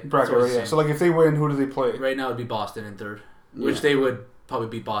bracket. Bracket, It's always right, the yeah. same. So like if they win, who do they play? Right now it'd be Boston in third, Yeah. which they would probably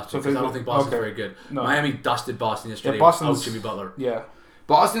beat Boston So if because they I don't would- think Boston's okay. very good. No. Miami dusted Boston yesterday. Yeah, Boston's- without Jimmy Butler. Yeah.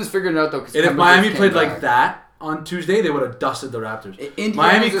 Boston's figuring it out though. 'Cause And if Kemba Miami just played came like back. that on Tuesday, they would have dusted the Raptors. Indiana's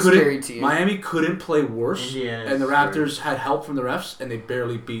Miami a scary couldn't. team. Miami couldn't play worse, Indiana's and the scary. Raptors had help from the refs, and they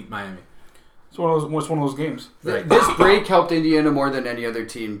barely beat Miami. It's one of those games. Right. This break helped Indiana more than any other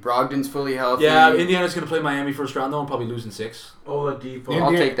team. Brogdon's fully healthy. Yeah, Indiana's going to play Miami first round though, and probably losing 6. Oladipo.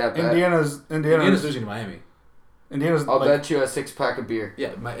 I'll take that bet. Indiana's Indiana's losing to Miami. I'll like, bet you a 6-pack of beer. Yeah,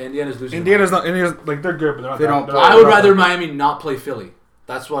 Indiana's losing. Indiana's like they're good, but they're not. They that- don't they're play. not- I would they're not rather that- Miami not play Philly.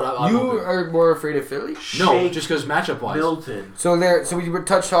 That's what I'm You hoping. are more afraid of Philly? No, Shake just because matchup wise. Milton. So we were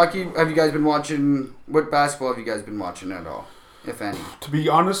touched hockey. Have you guys been watching? What basketball have you guys been watching at all, if any? To be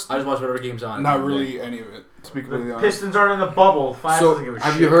honest, I just watch whatever game's on. not really any of it. To be completely The honest, Pistons aren't in the bubble. Flash So, doesn't give a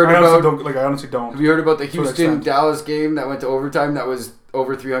have shit. you heard I honestly about? don't. Like I honestly don't. Have you heard about the To an Houston extent. Dallas game that went to overtime? That was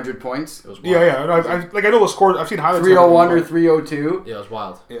over 300 points. It was wild. Yeah, yeah. I know the scores. I've seen highlights. 301 of or it, 302. Yeah, it was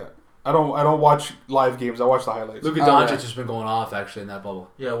wild. but- yeah. I don't watch live games. I watch the highlights. Luka Oh, Doncic right. has been going off actually in that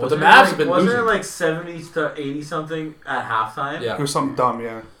bubble. Yeah, But the wasn't Mavs it like, have been wasn't losing. it like 70s to 80 something at halftime? Yeah. It was something dumb.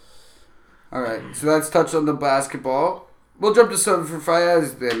 Yeah. All right, so that's touched on the basketball. We'll jump to something for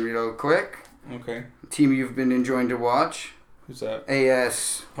Fayez then, real quick. Okay. Team you've been enjoying to watch. Who's that?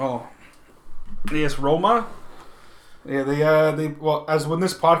 AS. Oh. Yes, Roma. Yeah, they well, as when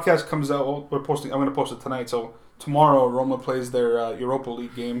this podcast comes out, I'm going to post it tonight. So tomorrow, Roma plays their Europa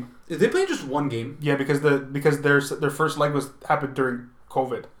League game. Is they playing just one game? Yeah, because their first leg happened during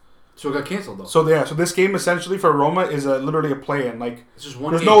COVID. So it got canceled though. So yeah, so this game essentially for Roma is literally a play-in. Like It's just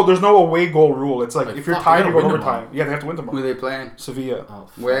one there's game. there's no away goal rule. It's like Like, if you're fuck, tied, they you gotta go win overtime. tomorrow. Yeah, they have to win Who tomorrow. are they playing? Sevilla, Oh, fuck.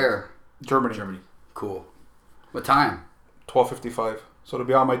 Where? Germany, Germany. Cool. What time? 12:55. So it'll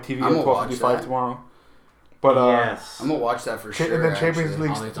be on my TV I'm at gonna watch 12:55 that. tomorrow. But Yes. I'm gonna watch that for Cha- sure. and then Champions actually.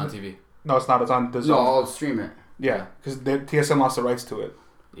 League- I don't think it's on TV. no, it's not. It's on DAZN. No, I'll stream it. Yeah, because TSN lost the rights to it.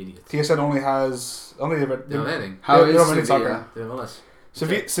 Idiots. TSN only has They don't have anything. How they is don't have any Sevilla? soccer. They have MLS.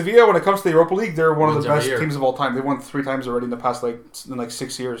 Sevilla, when it comes to the Europa League, they're one of Wins the every best year. teams of all time. They won 3 times already in the past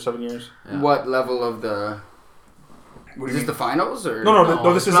 6 years, 7 years. Yeah. What level of the? What Is do this you the finals or?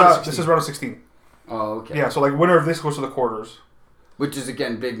 No, this is round of this 16. is round of 16. Oh, okay. Yeah, so like winner of this goes to the quarters. Which is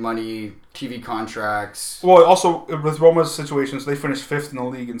again big money, TV contracts. Well, also with Roma's situations, they finished 5th in the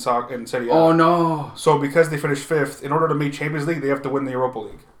league in Serie A. Oh no! So because they finished 5th, in order to make Champions League, they have to win the Europa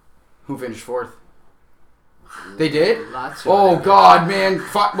League. Who finished 4th? They did? Lazio. Oh, God, man.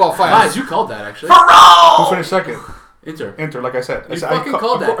 Well, Guys, you called that, actually. Who finished second? Inter. Like I said. You I fucking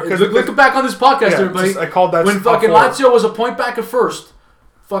called that. Because Look back on this podcast, everybody. I called that. When top fucking four. Lazio was a point back at first,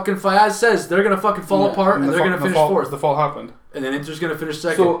 fucking Fayaz says they're going to fucking fall apart and they're going to finish fourth. The fall happened. And then Inter's going to finish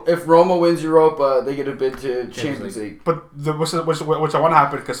second. So if Roma wins Europa, they get a bid to Champions League. But which I want to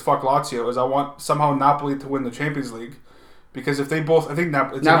happen because fuck Lazio is I want somehow Napoli to win the Champions League. Because if they both, I think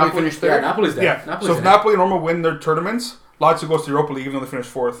Napoli finished third. Yeah, Napoli's there. Yeah. Napoli's So if Napoli and Roma win their tournaments, Lazio goes to the Europa League even though they finished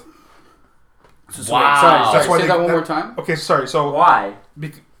fourth. Sorry, That's why say that one more time. Okay, sorry. So Why?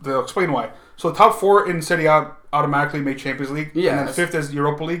 They'll explain why. So the top four in Serie A automatically make Champions League. Yes. And then fifth is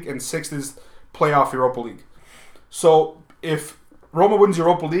Europa League, and sixth is playoff Europa League. So if Roma wins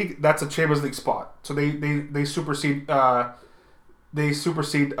Europa League, that's a Champions League spot. So they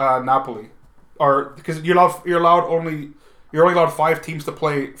supersede Napoli, or because you're only allowed 5 teams to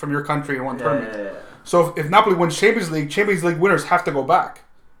play from your country in one tournament. Yeah. So if Napoli wins Champions League winners have to go back.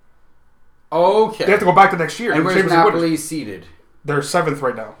 Okay. They have to go back the next year. And where's Champions League winners. Napoli seated? They're 7th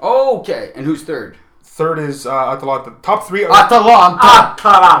right now. Okay. And who's third? Third is Atalanta. Top 3 are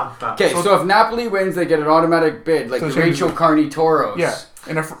Atalanta. Okay, so if Napoli wins, they get an automatic bid, like So the Champions Rachel League. Carney Toros. Yeah.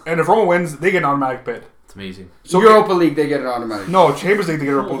 And if Roma wins, they get an automatic bid. It's amazing. So Europa League, they get an automatic. No, Champions League they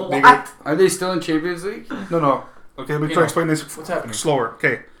get a Are they still in Champions League? No. Okay, let me try to explain this What's happening? slower.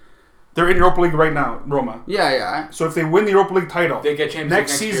 Okay. They're in Europa League right now, Roma. Yeah. So if they win the Europa League title, They get Champions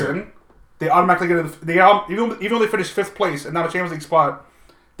next League next season, year. they automatically get even though they finish 5th place and not a Champions League spot,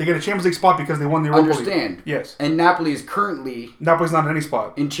 they get a Champions League spot because they won the Europa League. Understand. Yes. And Napoli is currently Napoli's not in any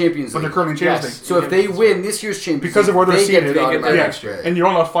spot. in Champions But League. they're currently in Champions Yes. League. So if they win this year's Champions Because of League, where they're they get seated, the they get automatic their Yeah. next year. And you're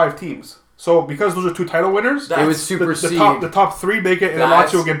only allowed 5 teams. So because those are 2 title winners, They would the supersede. top 3 make it and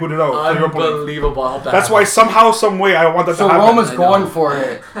That's Lazio will get booted out. to the Europa League. Unbelievable. I hope that That's why happens. somehow, some way, I want that So to happen. Roma's I going know. for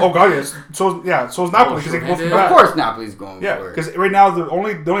it. Oh god, yes. So is Napoli because they can both sure. be Of back. Of course, Napoli's going Yeah, for it. because right now the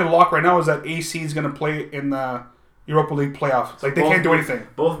only lock right now is that AC is going to play in the Europa League playoff. Like they can't do anything.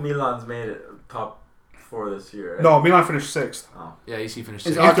 Both Milan's made it top 4 this year. Right? No, Milan finished 6th. Yeah, AC finished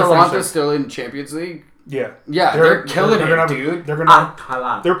Is 6th. Inter Atalanta finished still in Champions League? Yeah, Yeah, they're killing they're it, gonna have, dude. They're gonna.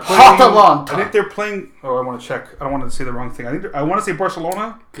 Atalanta. They're playing. Atalanta. I think they're playing. Oh, I want to check. I don't want to say the wrong thing. I want to say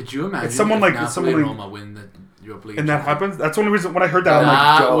Barcelona, Could you imagine It's someone if like- Napoli it's someone and like- Roma win the Europa League? and that happens. That's the only reason when I heard that. I'm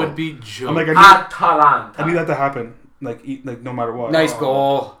like, That go. would be joke. I'm like, Atalanta. I need that to happen. Like no matter what. Nice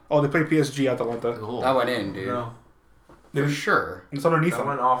goal. Oh, they play PSG Atalanta. Oh. That went in, dude. No, They For didn't- sure. It's underneath that them.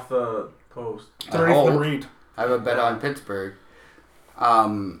 went off the post. It's underneath the hope. read. I have a bet on Pittsburgh.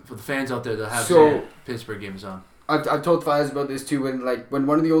 For the fans out there that have So- the Pittsburgh games on. I've told Faz about this too. When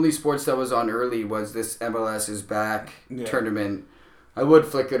one of the only sports that was on early was this MLS is back tournament. I would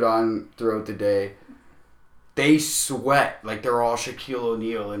flick it on throughout the day. They sweat like they're all Shaquille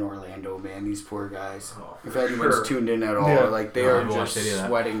O'Neal in Orlando, man. These poor guys. Oh, If for anyone's sure. tuned in at all, Yeah. like they No, I are haven't watched just any of that.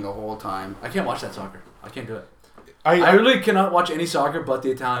 sweating the whole time. I can't watch that soccer. I can't do it. I I really cannot watch any soccer but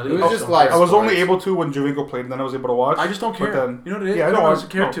the Italian league. It was I just don't live care. I was sports. only able to when Jovinko played, and then I was able to watch. I just don't But care. then- You know what it is? Yeah, I I know. don't I- have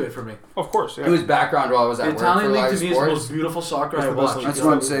care no. to it for me. Of course, yeah. It was background while I was at The work Italian for league live to me is the sports. most beautiful soccer It's I the best watch. league. That's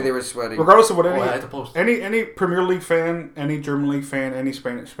what I'm saying. They were sweating. Regardless of what Oh, I had to post. any Premier League fan, any German league fan, any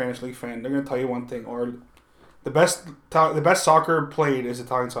Spanish league fan, they're gonna tell you one thing: or the best soccer played is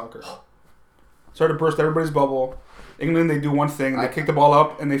Italian soccer. Sorry to burst everybody's bubble. England, they do one thing: they kick the ball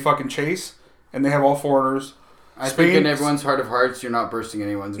up and they fucking chase, and they have all foreigners. I Spain- think in everyone's heart of hearts, you're not bursting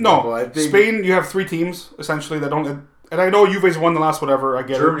anyone's bubble. No, I think Spain, you have 3 teams essentially that don't. And I know Juve's won the last whatever. I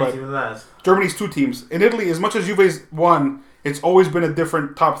get Germany's it, but even last. Germany's 2 teams. In Italy, as much as Juve's won, it's always been a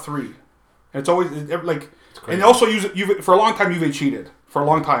different top 3. And it's always like, and also Juve for a long time. Juve cheated for a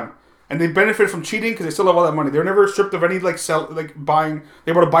long time, and they benefit from cheating because they still have all that money. They're never stripped of any buying.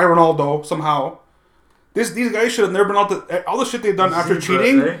 They were to buy Ronaldo somehow. These guys should have never been allowed to. All the shit they've done after Zebras,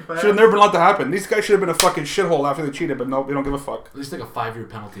 cheating eh? should have never been allowed to happen. These guys should have been a fucking shithole after they cheated, but no, they don't give a fuck. At least like a 5-year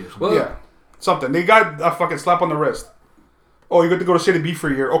penalty or something. Well, Yeah, something. They got a fucking slap on the wrist. Oh, you got to go to City B for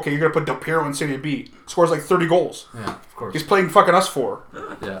a year. Okay, you're gonna put Del Piero in City B. Scores like 30 goals. Yeah, of course. He's playing fucking us 4.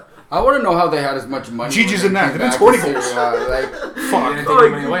 Yeah. I want to know how they had as much money. Gigi's when in that. came They didn't back score any to goals. Serie A. Like, They Fuck. didn't take Oh,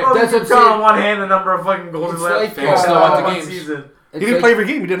 any you away. probably That's what can I'm count saying. on one hand the number of fucking goals It's left. like, Thanks to what the one game. season. He didn't play every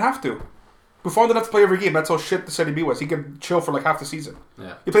game. He didn't have to. Buffon didn't have to play every game. That's how shit the City B was. He could chill for like half the season.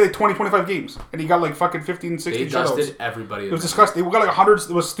 Yeah. He played like 20, 25 games. And he got like fucking 15, 16 They shutouts. dusted everybody. It was disgusting. They got like 100. It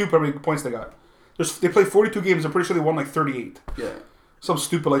was stupid how many points they got. They played 42 games. I'm pretty sure they won like 38. yeah. Something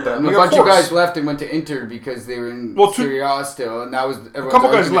stupid like that. And Like, a bunch of course. guys left and went to Inter because they were in Well, Serie A still, and that was A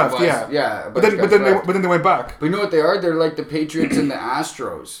couple guys left, yeah. yeah. But then they went back. But you know what they are? They're like the Patriots and the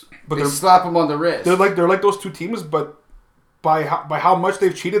Astros. But They they're- slap them on the wrist. They're like those 2 teams, but by how much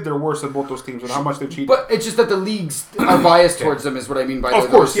they've cheated, they're worse than both those teams and how much they've cheated. But it's just that the leagues are biased towards them, is what I mean by Of those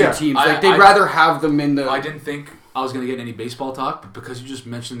course, two yeah. teams. Like they'd rather have them in the. I didn't think I was going to get any baseball talk, but because you just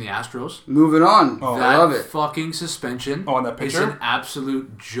mentioned the Astros, Moving on. I love it. fucking suspension Oh, on that is pitcher? an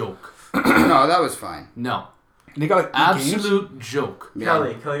absolute joke. No, that was fine. No. And he got like 8 games? Absolute joke.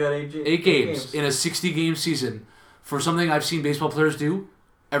 Yeah. Kelly got 8 8 games in a 60-game season for something I've seen baseball players do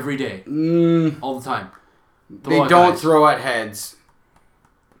every day, all the time. They don't throw at heads.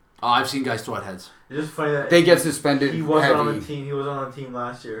 Oh, I've seen guys throw at heads. It's just funny that They get suspended. he wasn't on heavy. the team. He was on the team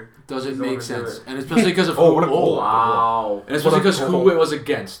last year. Doesn't He's make the one to do sense, it. and especially because of Oh, what a goal. Wow. and especially What a because who goal. it was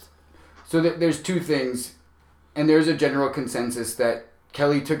against. So there's two things, and there's a general consensus that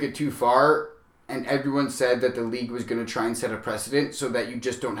Kelly took it too far, and everyone said that the league was going to try and set a precedent so that you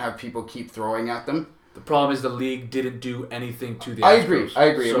just don't have people keep throwing at them. The problem is the league didn't do anything to the I Astros.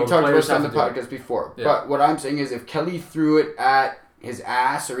 agree. So We the talked about players this on the have to do it. podcast before. Yeah. But what I'm saying is if Kelly threw it at his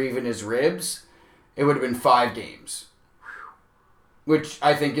ass or even his ribs, it would have been 5 games. Which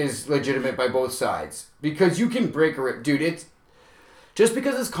I think is legitimate by both sides. Because you can break a rib. Dude, it's... Just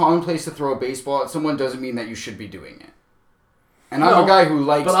because it's commonplace to throw a baseball at someone doesn't mean that you should be doing it. And I'm No, a guy who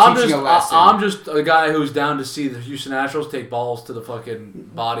likes But I'm teaching just, a lesson. I'm just a guy who's down to see the Houston Astros take balls to the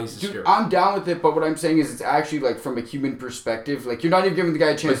fucking bodies this Dude, year. I'm down with it, but what I'm saying is it's actually like from a human perspective. Like you're not even giving the guy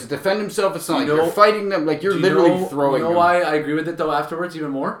a chance to defend himself. It's not like you're fighting them. Like you're Do you literally know- throwing You know them. why I agree with it though afterwards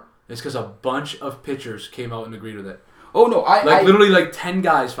even more? It's because a bunch of pitchers came out and agreed with it. Oh no, I Literally like 10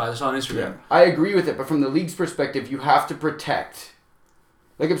 guys I saw on Instagram. Yeah. I agree with it, but from the league's perspective, you have to protect.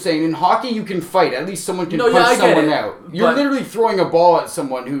 Like I'm saying, in hockey you can fight. At least someone can No, yeah, punch I get someone it, out. You're but- literally throwing a ball at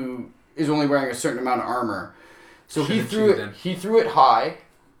someone who is only wearing a certain amount of armor. So he Should've threw cheated it. then. He threw it high,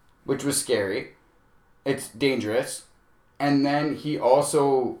 which was scary. It's dangerous, and then he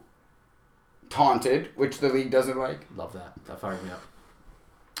also taunted, which the league doesn't like. Love that. That fired me up.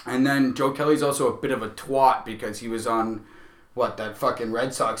 And then Joe Kelly's also a bit of a twat because he was on that fucking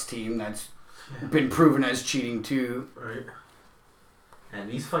Red Sox team that's been proven as cheating too. Right. And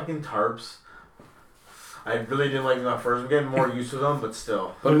these fucking tarps, I really didn't like them at first. I'm getting more used to them, but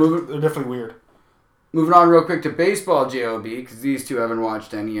still. But moving They're definitely weird. on real quick to baseball, JOB, because these two haven't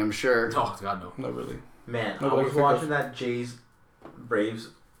watched any, I'm sure. Oh, God, no. Not really. Man, No, I but I was think watching that Jays Braves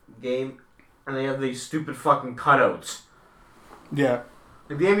game, and they have these stupid fucking cutouts. Yeah.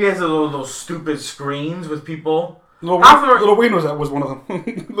 Like the NBA has those stupid screens with people. Little Wayne was one of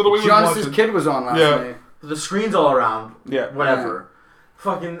them. Little Wayne was Giannis's watching. kid was on last Yeah. night. The screens all around. Yeah. Whatever.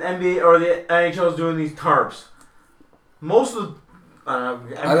 Fucking NBA or the NHL is doing these tarps. Most of the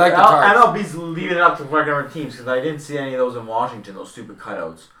I like the tarps. MLB's leaving it up to regular teams because I didn't see any of those in Washington. Those stupid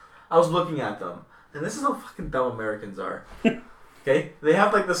cutouts. I was looking at them, and this is how fucking dumb Americans are. Okay, they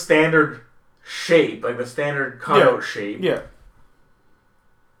have like the standard shape, like the standard cutout shape. Yeah.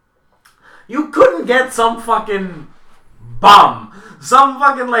 You couldn't get some fucking bum, some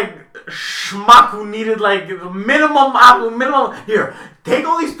fucking like schmuck who needed like minimum. Here, take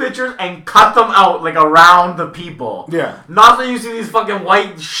all these pictures and cut them out like around the people. Yeah. Not that you see these fucking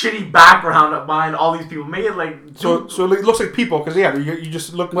white shitty background behind all these people. Make it like So it looks like people because you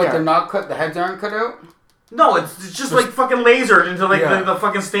just look. What, yeah. they're not cut, the heads aren't cut out? no, it's just like fucking lasered into like Yeah. the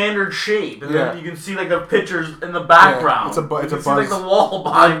fucking standard shape, and Yeah. then you can see like the pictures in the background. It's a you it's can a see like buzz. the wall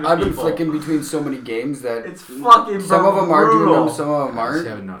behind the I've been people. flicking between so many games that It's fucking some of them are doing brutal. them, some of them I aren't.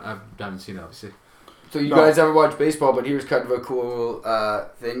 haven't seen it, obviously. So you No. guys ever watch baseball, but here's kind of a cool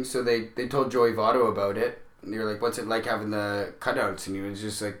thing. So they told Joey Votto about it. And they were like, what's it like having the cutouts? And he was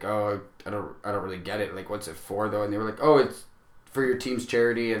just like, oh, I don't really get it. Like, what's it for, though? And they were like, oh, it's for your team's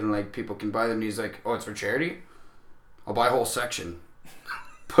charity, and like people can buy them. And he's like, oh, it's for charity? I'll buy a whole section.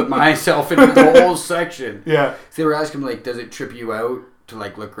 Put myself in the whole section. Yeah. So they were asking him, like, does it trip you out to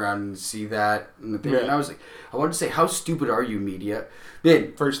like look around and see that and the thing? Yeah. And I was like, I wanted to say, how stupid are you, media?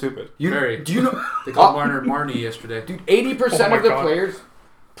 Man, Very stupid. Very. do you know? They called Marner Marnie yesterday. Dude, 80% Oh my of the God. players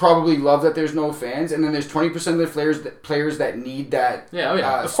probably love that there's no fans, and then there's 20% of the players that need that Yeah, oh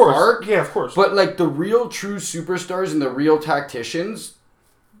yeah. Of course. spark. Yeah, of course. But like the real true superstars and the real tacticians,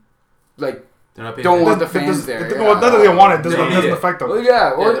 like They're not paying don't want attention. the fans there. Well, not that they want it. They Doesn't need it. affect them. Well,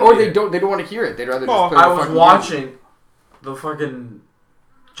 yeah, or, Yeah, or they they don't want to hear it. They'd rather Well, just play I the was fucking watching the fucking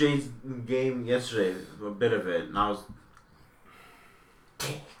Jays game yesterday, a bit of it, and I was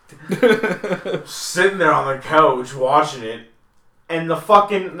sitting there on the couch watching it, and the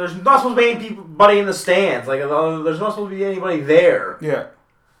fucking there's not supposed to be anybody in the stands. Like there's not supposed to be anybody there, Yeah.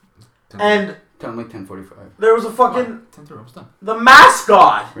 and Time like 10:45 there was a fucking 10-3, almost done. the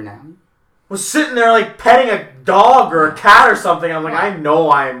mascot for now. was sitting there like petting a dog or a cat or something. I'm like, I know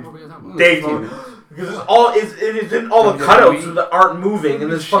What I'm were we talking about? dating Because it's all it's in all the cutouts that aren't moving,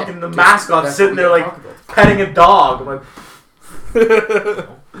 and there's fucking the mascot sitting there like petting a dog. I'm like,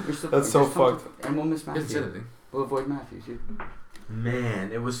 That's so fucked. And we'll miss Didn't say Matthew. anything. We'll avoid Matthew too.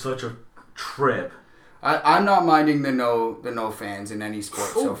 man, it was such a trip. I'm not minding the no fans in any sport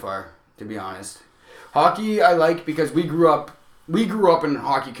so far, to be honest. Hockey I like because we grew up in a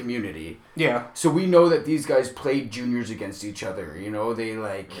hockey community. Yeah. So we know that these guys played juniors against each other. You know, they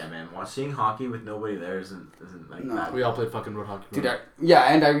like. Yeah, man, seeing hockey with nobody there isn't like No. that. We all played fucking road hockey. Dude,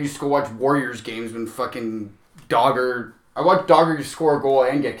 and I used to go watch Warriors games when fucking Dogger. I watched Dogger score a goal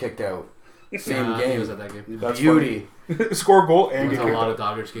and get kicked out. Same He game. was at that game. That's Beauty. Score a goal I and went get to a kicked lot out. of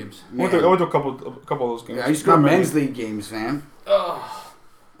Dodgers games. I went to a couple of those games. Yeah, I used to go to Not many. men's league games, fam.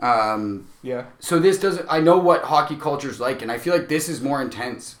 Yeah. So this doesn't. I know what hockey culture's like, and I feel like this is more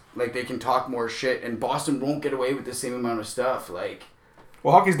intense. Like they can talk more shit, and Boston won't get away with the same amount of stuff. Like,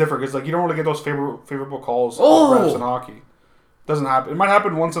 Well, hockey's different because like you don't really get those favorable calls. Oh! Refs in hockey. Doesn't happen. It might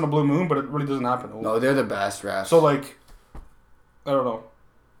happen once in a blue moon, but it really doesn't happen. no, they're the best refs. So like, I don't know.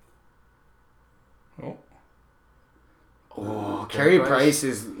 oh, Carey Price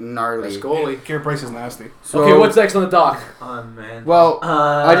is gnarly. Let's goalie. Carey Price is nasty. So, Okay, what's next on the dock? Man. Well,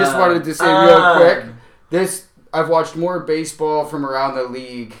 I just wanted to say real quick. I've watched more baseball from around the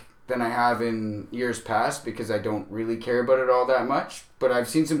league than I have in years past because I don't really care about it all that much. But I've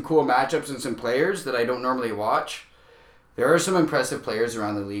seen some cool matchups and some players that I don't normally watch. There are some impressive players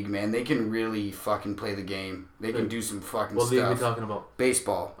around the league, man. They can really fucking play the game. They can do some fucking What league are we stuff. talking about?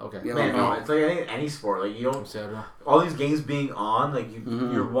 Baseball. Okay. You Man, know, no, it's like any sport. Like you don't. Say I don't know. All these games being on, like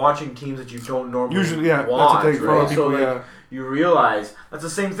you're watching teams that you don't normally Usually, yeah, watch, that's the thing. For a lot right? of people, So like, yeah. you realize that's the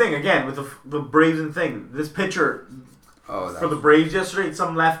same thing again with the Braves and thing. This pitcher oh, for the Braves yesterday, it's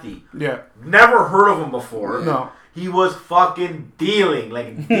some lefty. Yeah. Never heard of him before. No. He was fucking dealing.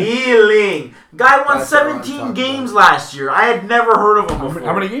 Guy won That's what I'm 17 talking games last year. I had never heard of him before.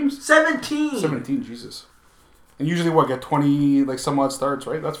 How many games? 17. 17. Jesus. And usually what? Get 20 like some odd starts,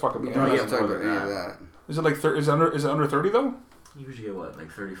 right? That's fucking. we don't Yeah, have to talk more about than any of that. that. Is it like is it under 30 though? You usually get what, like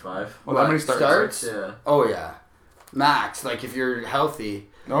 35? Well, how many starts? Yeah. Oh, yeah. Max, like if you're healthy.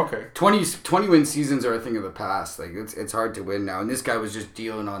 Okay. 20 win seasons are a thing of the past. Like it's hard to win now. And this guy was just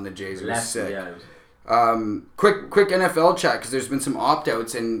dealing on the Jays. It was Lefty, sick. yeah. Quick NFL chat because there's been some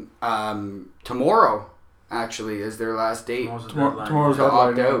opt-outs and tomorrow actually is their last date Tomorrow's to deadline.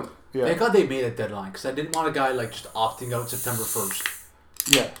 opt out. Yeah. Thank God they made a deadline because I didn't want a guy like just opting out September 1st.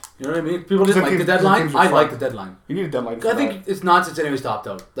 Yeah. You know what I mean? People didn't like the deadline. teams are I fun. like the deadline. You need a deadline. For I think it's nonsense anyways to opt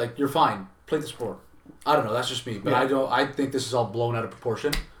out. Like you're fine. Play the sport. I don't know. That's just me. But Yeah. I think this is all blown out of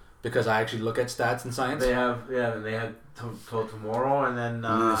proportion because I actually look at stats and science. They have, and they had till tomorrow, and then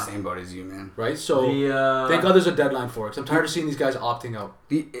I'm in the same boat as you, man. Right? So thank God there's a deadline for it because I'm tired of seeing these guys opting out.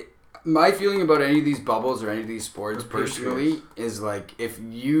 My feeling about any of these bubbles or any of these sports personally is like if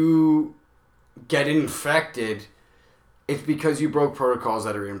you get infected, it's because you broke protocols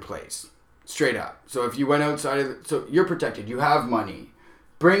that are in place. Straight up. So if you went outside of so you're protected. You have money.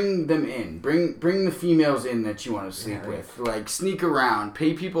 Bring them in. Bring the females in that you want to sleep with. Like sneak around,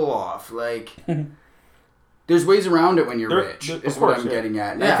 pay people off. Like there's ways around it when you're rich. Is what I'm getting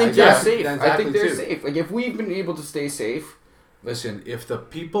at. And I think they're safe. I think they're safe. Like if we've been able to stay safe. Listen, if the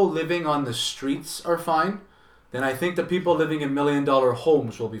people living on the streets are fine, then I think the people living in $1 million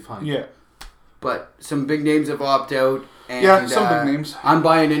homes will be fine. Yeah. But some big names have opted out. And, Yeah, some big names. I'm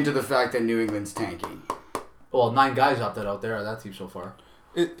buying into the fact that New England's tanking. Well, 9 guys opted out there on that team so far.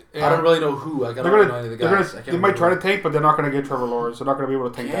 Yeah. I don't really know who. I don't know any of the guys. They might try to tank, but they're not going to get Trevor Lawrence. They're not going to be able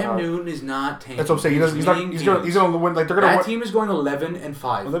to tank that Cam hard. Newton is not tanking. That's what I'm saying. He's going to win. Like they're going to That win. team is going 11-5.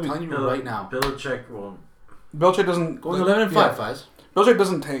 I'm Well, telling you right now. Belichick will. Belichick doesn't Going 11-5, Fies. Belichick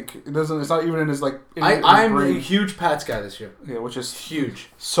doesn't tank. It doesn't. It's not even in his like. I'm a huge Pats guy this year. Yeah, which is Huge.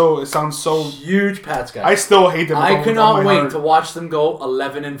 so. It sounds so. Huge Pats guy. I still hate them. I with cannot all my wait heart. to watch them go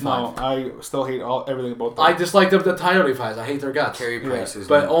 11-5. No, I still hate everything about them. I dislike them entirely, Fies. I hate their guts. Carey Price is.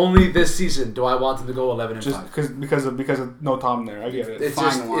 But only this season do I want them to go 11-5. just because of no Tom there. I get it. It's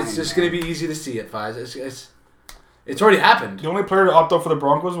Fine wine, just man. going to be easy to see it, Fies. It's already happened. The only player to opt out for the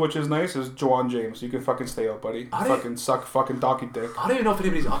Broncos, which is nice, is Juwan James. You can fucking stay out, buddy. How do you- Fucking suck, fucking donkey dick. I don't even know if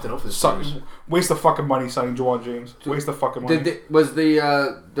anybody's opted out for this. Suck. series. Waste the fucking money signing Juwan James. Waste the fucking money. Was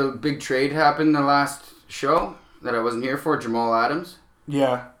the big trade happen the last show that I wasn't here for? Jamal Adams.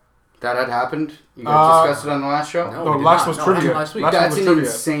 Yeah. That had happened. You guys discussed it on the last show. No, we did last not. was No, trivia. last week. Last That's one an was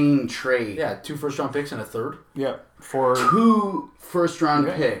trivia. insane trade. Yeah, 2 first-round picks and a third. Yeah. For 2 first-round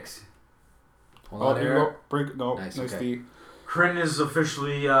Okay. picks. Hold oh, on, here you Eric. go. Break. No, Nice, nice okay. D. Crin is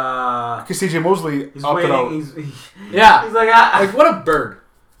officially. Because CJ Mosley He's opted out. waiting. Yeah. He's like, Like, what a bird.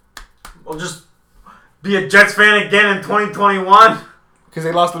 well, just Be a Jets fan again in 2021. Because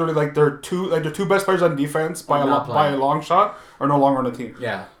they lost literally their two best players on defense by a long shot are no longer on the team.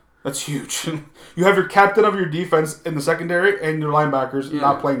 Yeah. That's huge. You have your captain of your defense in the secondary and your linebackers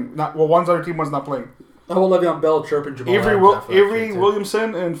not playing. One's on your team, one's not playing. I will Le'Veon Bell chirping Jamal Avery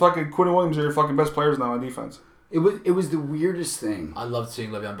Williamson and fucking Quinn Williams are your fucking best players now on defense. It was the weirdest thing. I loved seeing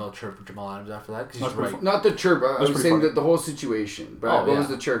Le'Veon Bell chirp Jamal Adams after that because he's right. Not the chirp. I was saying that the whole situation. But what was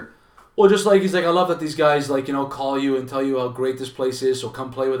the chirp? Well, just he's like, I love that these guys call you and tell you how great this place is. So come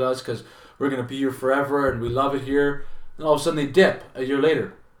play with us because we're gonna be here forever and we love it here. And all of a sudden they dip a year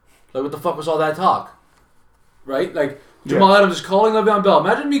later. Like, what the fuck was all that talk? Right? Like, Jamal Adams is calling Le'Veon Bell.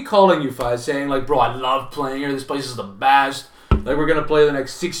 Imagine me calling you, Faz, saying, bro, I love playing here. This place is the best. We're going to play the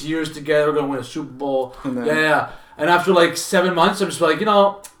next 6 years together. We're going to win a Super Bowl. And after, 7 months, I'm just I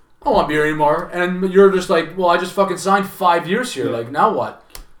don't want to be here anymore. And you're just well, I just fucking signed 5 years here. Yeah. Now what?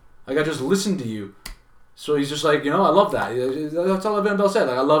 I just listened to you. So he's just I love that. That's all Le'Veon Bell said.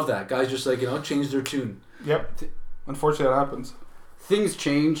 I love that. Guys just, change their tune. Yep. Unfortunately, that happens. Things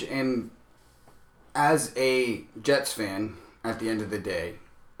change, and as a Jets fan, at the end of the day,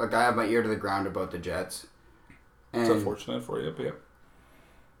 I have my ear to the ground about the Jets. And it's unfortunate for you, but yeah.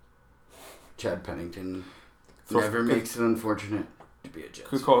 Chad Pennington never makes it unfortunate to be a Jets.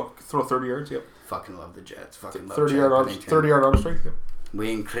 Could throw 30 yards, yep. Fucking love the Jets. Fucking love 30 yard arms, 30 yard arm strength, yep.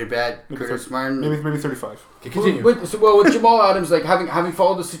 Wayne Cribbett, Curtis Martin. Maybe 35. Okay, continue. With Jamal Adams, having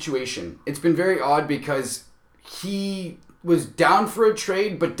followed the situation, it's been very odd because he was down for a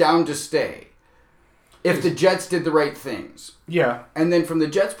trade, but down to stay. If the Jets did the right things. Yeah. And then from the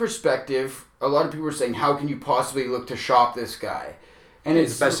Jets' perspective, a lot of people were saying, how can you possibly look to shop this guy? And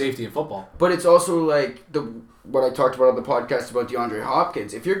he's the best safety in football. But it's also what I talked about on the podcast about DeAndre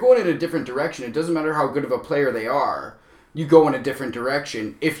Hopkins. If you're going in a different direction, it doesn't matter how good of a player they are. You go in a different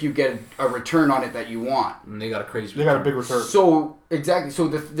direction if you get a return on it that you want. And they got a crazy return. They got a big return. So, exactly. So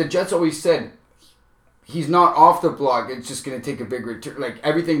the Jets always said, he's not off the block. It's just going to take a big return.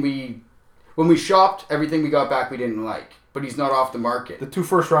 When we shopped, everything we got back we didn't like. But he's not off the market. The 2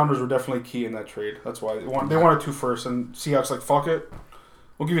 first-rounders were definitely key in that trade. That's why they wanted 2 firsts, and Seahawks fuck it.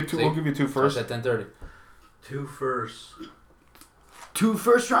 We'll give you 2. We'll give you 2 firsts. At 10:30. 2 firsts. 2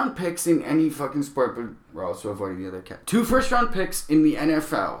 first-round picks in any fucking sport, but we're also avoiding the other cat. 2 first-round picks in the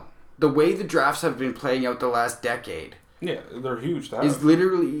NFL. The way the drafts have been playing out the last decade. Yeah, they're huge. To have. Is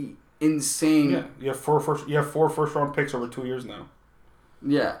literally insane. Yeah, you have 4 first-round picks over 2 years now.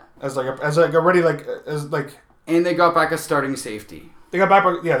 Yeah. And they got back a starting safety. They got back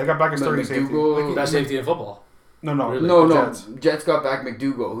a starting safety. Best safety in football. No. Really? No. Jets got back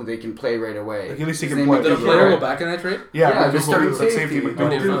McDougal, who they can play right away. At least he can play. Did a player go back in that trade? Yeah, the starting safety.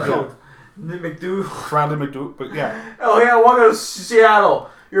 McDougal. Bradley McDougal, but yeah. Oh yeah, welcome to Seattle.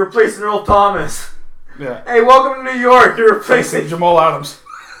 You're replacing Earl Thomas. Yeah. Hey, welcome to New York. You're replacing Jamal Adams.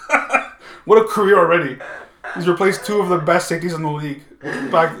 What a career already. He's replaced 2 of the best safeties in the league.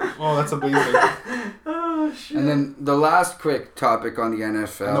 That's amazing. Oh, shit. And then the last quick topic on the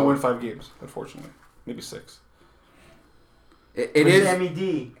NFL. And they'll win 5 games, unfortunately. Maybe 6. It is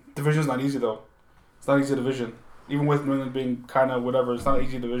MED. Division's not easy though. It's not an easy division. Even with New England being kind of whatever, it's not an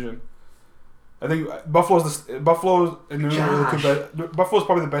easy division. I think Buffalo's and New England are the 2 best. Buffalo's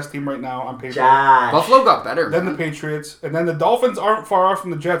probably the best team right now on paper. Buffalo got better. Then the Patriots, and then the Dolphins aren't far off from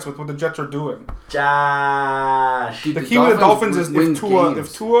the Jets with what the Jets are doing. Josh. The key with the Dolphins is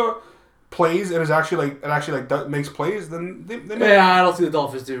if Tua plays and is actually makes plays, then they make. Yeah, I don't see the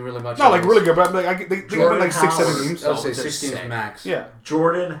Dolphins doing really much. Not really good, but they win 6-7 games. I would say 6 games max. Yeah.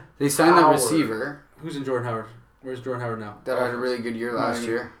 Jordan. They signed Howard. that receiver. Who's in Jordan Howard? Where's Jordan Howard now? That had a really good year last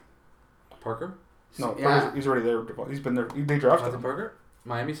year. Parker? No, yeah. he's already there. He's been there. They drafted him. Parker?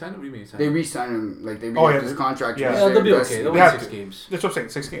 Miami signed him? What do you mean They re-signed him. They re-upped his contract. Yeah, they'll be okay. They'll win 6 games. That's what I'm saying.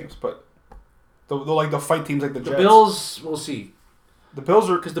 6 games, but they'll fight teams like the Jets. The Bills, we'll see. The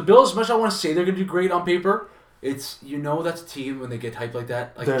Bills are because the Bills. As much as I want to say they're going to do great on paper, it's that's a team when they get hyped like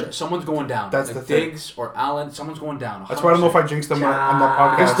that. Someone's going down. That's the thing. Diggs or Allen, someone's going down. 100%. That's why I don't know if I jinxed them on that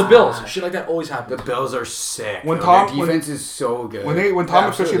podcast. It's the Bills. Shit like that always happens. The Bills are sick. Their defense is so good. When Tom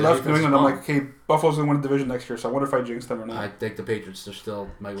officially left New England, I'm like, okay, Buffalo's gonna win the division next year. So I wonder if I jinxed them or not. I think the Patriots are still.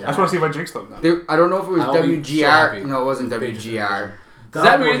 I just want to see if I jinxed them. I don't know if it was WGR. So no, it wasn't WGR. Isn't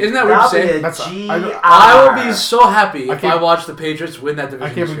that weird to say? I would be so happy if I watched the Patriots win that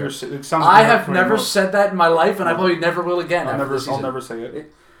division. I can't believe it sounds. I have never said that in my life, and I probably never will again. I'll never say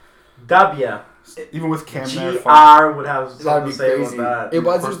it. W. Even with Cam there, GR would have something to say crazy. about that. It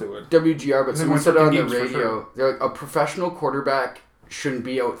wasn't WGR, but someone said it on the radio. They're like, a professional quarterback shouldn't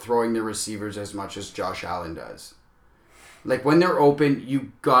be out throwing the receivers as much as Josh Allen does. Like when they're open,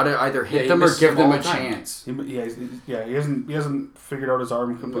 you gotta either hit he them or misses give them them all a the time. chance. He hasn't figured out his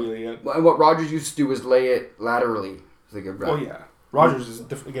arm completely yet. And what Rodgers used to do was lay it laterally. It's like a Oh yeah, Rodgers is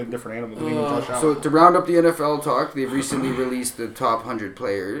again a different animal than Josh Allen. So to round up the NFL talk, they've recently released the top 100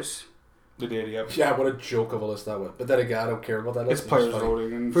 players. They did, yeah. Yeah, what a joke of a list that was. But then again, I don't care about that It's list. players funny.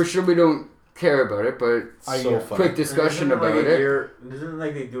 voting. And For sure, we don't care about it, but So funny. quick discussion Isn't it about like it. Isn't it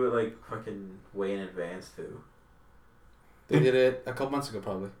like they do it like fucking way in advance too? They did it a couple months ago,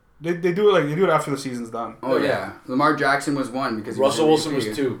 probably. They do it after the season's done. Oh yeah, Lamar Jackson was one because he Russell was Wilson was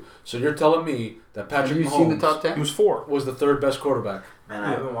MVP. 2. So you're telling me that Patrick Have you Mahomes seen the top He 10? was 4. was the 3rd best quarterback? Man,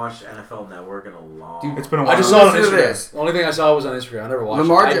 I haven't watched NFL Network in a long. It's been a while. I just saw it on Listen to Instagram. this. The only thing I saw was on Instagram. I never watched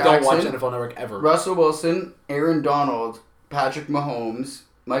Lamar it. I don't watch Jackson, NFL Network ever. Russell Wilson, Aaron Donald, Patrick Mahomes,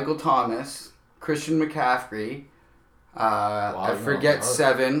 Michael Thomas, Christian McCaffrey. I you forget know,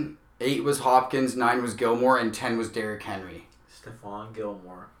 7. 8 was Hopkins, 9 was Gilmore, and 10 was Derrick Henry. Stephon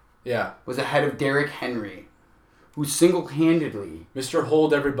Gilmore. Yeah. Was ahead of Derrick Henry, who single-handedly. Mr.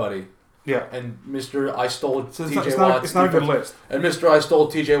 Hold Everybody. Yeah. And Mr. I Stole So TJ it's not Watt's a good defense- list. And Mr. I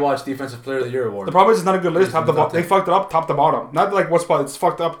Stole TJ Watt's Defensive Player of the Year award. The problem is it's not a good list. It's Top to in the top bottom. They 10. fucked it up top to bottom. Not like what spot. It's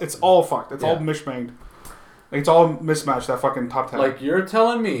fucked up. It's all fucked. It's all Yeah. mishmanged. Like, it's all mismatched. That fucking top 10. Like, you're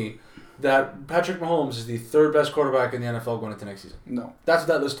telling me that Patrick Mahomes is the 3rd best quarterback in the NFL going into next season. no, That's what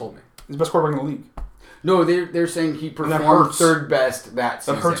that list told me. he's the best quarterback in the league. No, they're saying he that performed hurts. 3rd best that That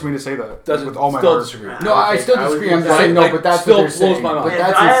season. hurts me to say that. Doesn't with all my still heart. disagree. No, I still I would disagree. think I'm just that- saying no, like, but that's still what they're blows saying. my mind. But If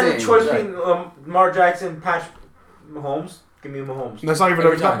that's I had insane. a choice Right. between Lamar Jackson, Patrick Mahomes, give me Mahomes. That's not even.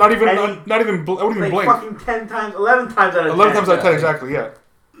 Every Not, time. not even. And Not even. I wouldn't even Like blink. fucking 10 times, 11 times out of 10. 11 times out of 10, Yeah. exactly. Yeah.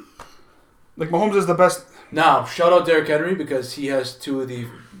 Like Mahomes is the best. Now, shout out Derrick Henry because he has two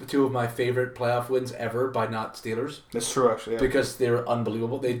of my favorite playoff wins ever by not Steelers That's true, actually. Yeah. because they were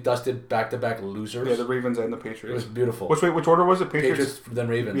unbelievable. They dusted back-to-back losers. Yeah, the Ravens and the It Patriots. was beautiful. Which order was it? Patriots then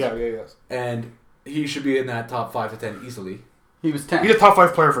Ravens. Yeah, yes. And he should be in that top 5 to 10 easily. He was 10. He's a top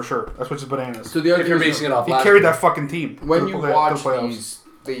 5 player for sure. That's what's bananas. So the other If you're thing is, basing it off He last carried year. that fucking team. when to you the- to watch the playoffs.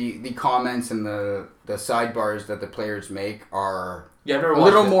 these, the comments and the sidebars that the players make are Yeah, I've never a watched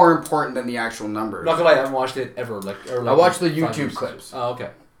little it. more important than the actual numbers. Not gonna lie, I haven't watched it ever. I watched the 5 YouTube years. clips. Oh, okay.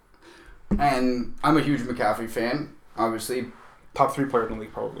 And I'm a huge McCaffrey fan, obviously. Top 3 player in the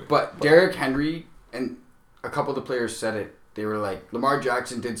league, probably. But Derrick Henry and a couple of the players said it. They were like, Lamar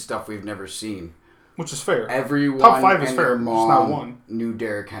Jackson did stuff we've never seen. Which is fair. Everyone Top 5 is and fair, their just mom not one. knew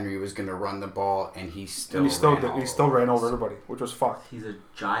Derrick Henry was going to run the ball, and he still And he still ran did. all He still ran over us. everybody, which was fucked. He's a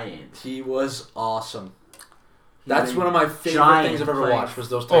giant. He was awesome. That's a one of my favorite giant things I've ever playing- watched was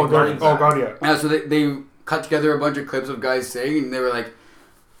those Oh, type God, runs. oh God, yeah. Yeah, so they cut together a bunch of clips of guys saying, and they were like,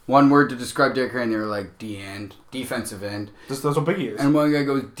 one word to describe Derrick Henry, and they were like, D-end, defensive end. That's what Biggie is. And one guy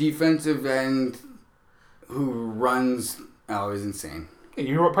goes, defensive end who runs. Oh, it was insane. Yeah,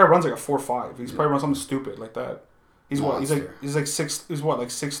 he probably runs like a 4.5. He's probably runs something stupid like that. He's what? Monster. He's like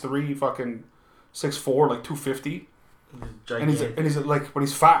 6'3", fucking 6'4", like 250. Gigantic. And he's like, but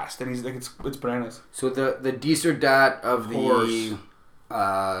he's fast, and he's like, it's bananas. So the D's or dat of Horse.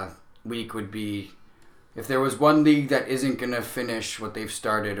 the week would be, if there was one league that isn't going to finish what they've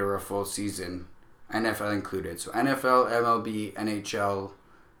started or a full season, NFL included. So NFL, MLB, NHL,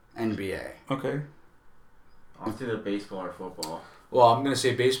 NBA. Okay. I'll do the baseball or football. Well, I'm going to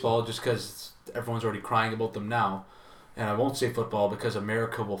say baseball just because everyone's already crying about them now. And I won't say football because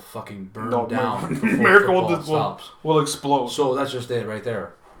America will fucking burn No, down before America will, football stops. will explode. So that's just it right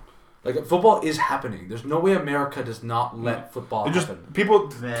there. Like, football is happening. There's no way America does not let football It just happen.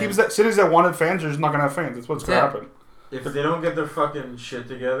 people, Man. cities that wanted fans are just not gonna have fans. That's what's gonna Yeah. happen. If they don't get their fucking shit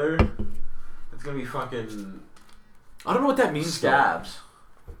together, it's gonna be fucking I don't know what that means. though. scabs.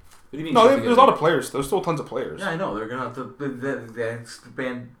 What do you mean? No, shit there's a together? lot of players. There's still tons of players. Yeah, I know. They're gonna have to they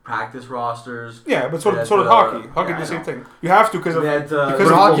expand practice rosters. Yeah, but so Yeah, did the- hockey. Hockey yeah, did I the same know. thing. You have to because of They had, because But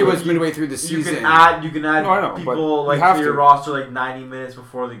of hockey COVID. was midway through the You season. can add No, I know, but people you like have to your to. roster like 90 minutes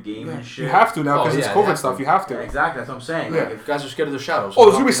before the game and shit. You have to now Oh, because yeah, it's you COVID have stuff. to. You have Yeah, to. exactly. That's what I'm saying. Yeah. Like, if, Guys are scared of the shadows. Oh,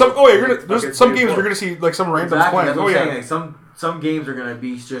 there's gonna be some. Oh yeah, you're gonna. Fucking There's some 3 or games 4. you're gonna see like some randoms exactly. playing. That's Oh what I'm saying. yeah. Like some games are gonna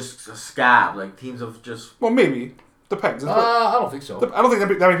be just a scab. Like teams of just. Well, maybe depends. I don't think so. I don't think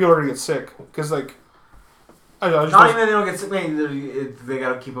that many people are gonna get sick because like. I don't know, I just Not don't- even they don't get sick. Man, they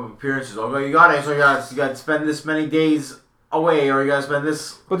gotta keep up appearances. Oh, you got it. So you got to spend this many days away, or you gotta spend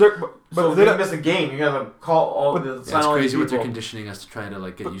this. But they're So but if they they don't- miss a game, you gotta call all But- the. Yeah, sign it's all these crazy what they're people. conditioning us to try to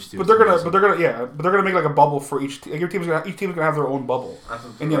like get used to. but they're gonna make like a bubble for each. Like, each team's gonna have their own bubble. That's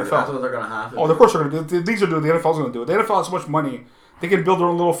what in the they're- NFL. That's what they're gonna have to. Oh, do. of course they're gonna do. These are doing. The NFL's gonna do it. The NFL has so much money They can build their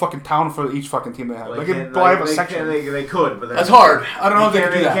own little fucking town for each fucking team they have. Like, They can have a section. They could, but That's hard. I don't know if they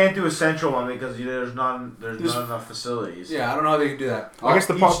can do They that. can't do a central one because there's not enough facilities. Yeah, I don't know how they can do that. I guess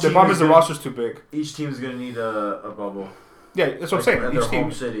the Each problem team is the is roster's too big. Each team's gonna need a bubble. Yeah, that's what I'm saying. At Each their team.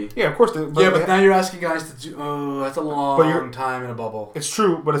 home city. Yeah, of course. But now you're asking guys to do. Oh, that's a long time in a bubble. It's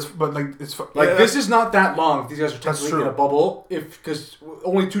true, but This is not that long. If these guys are That's technically true. in a bubble, because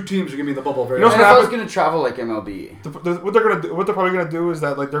only 2 teams are gonna be in the bubble very. You know long. what's I gonna was going to travel like MLB. what they're probably gonna do is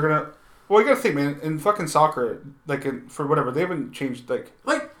that like they're gonna. Well, you gotta think, man. In fucking soccer, like for whatever, they haven't changed. Like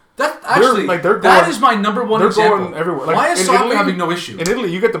That actually, they're that going- is my number one they're example. going everywhere. Like, Why is in soccer Italy- having no issue? in Italy,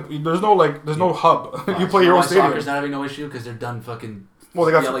 you get there's no hub. You play your own Soccer's stadium. not having no issue because they're done fucking Well,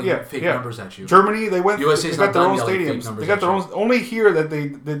 they got yelling fake numbers at you. Germany, they went. USA's they not got their done own yelling fake stadiums. numbers They got at their you. own. Only here that they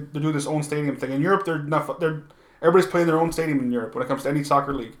do this own stadium thing. In Europe, they're not. Everybody's playing their own stadium in Europe when it comes to any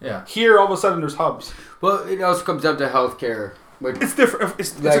soccer league. Yeah. Here, all of a sudden, there's hubs. Well, it also comes down to healthcare. Which, It's different.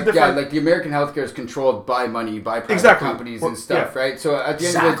 It's a like, different. like the American healthcare is controlled by money, by private Exactly. companies Well, and stuff, yeah. right? So at the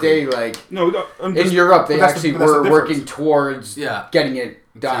end of the day, like no, I'm in just- Europe, they but that's actually but that's the were difference. working towards Yeah. getting it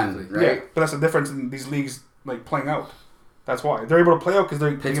done, Exactly. right? Yeah, but that's the difference in these leagues like playing out. That's why they're able to play out because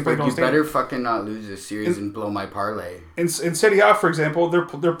they can play Pittsburgh, their own you stadium. better fucking not lose this series and blow my parlay. In Serie A, for example,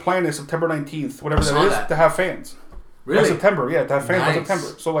 their plan is September 19th, whatever I that saw is, that. to have fans. By Really? September, yeah, to have fans by Nice.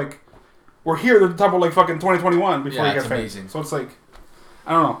 September. So like, we're here. They're talking about like fucking 2021 before Yeah, you get it's fans. amazing. So it's like,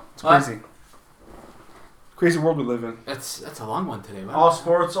 I don't know. It's What? crazy. Crazy world we live in. That's a long one today. Wow. All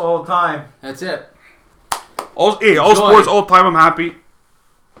sports, all the time. That's it. All Enjoy. sports, all time. I'm happy.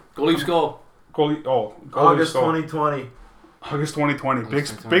 Go Leafs, go. Goalie. August go. 2020. August 2020. Big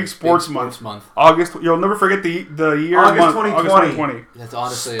August 2020. big sports month. month. August. You'll never forget the year. August month. 2020. August 2020. That's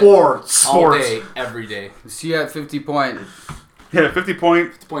honestly Sports. all Sports. day, every day. See you at 50 point. Yeah, 50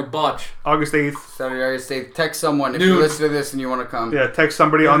 point. 50 point botch. August 8th. Saturday State. Text someone if Noon. you listen to this and you want to come. Yeah, text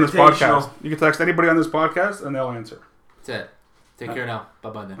somebody on this Invitational. podcast. You can text anybody on this podcast and they'll answer. That's it. Take care now. Bye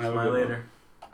bye then. Have a Bye good one. later.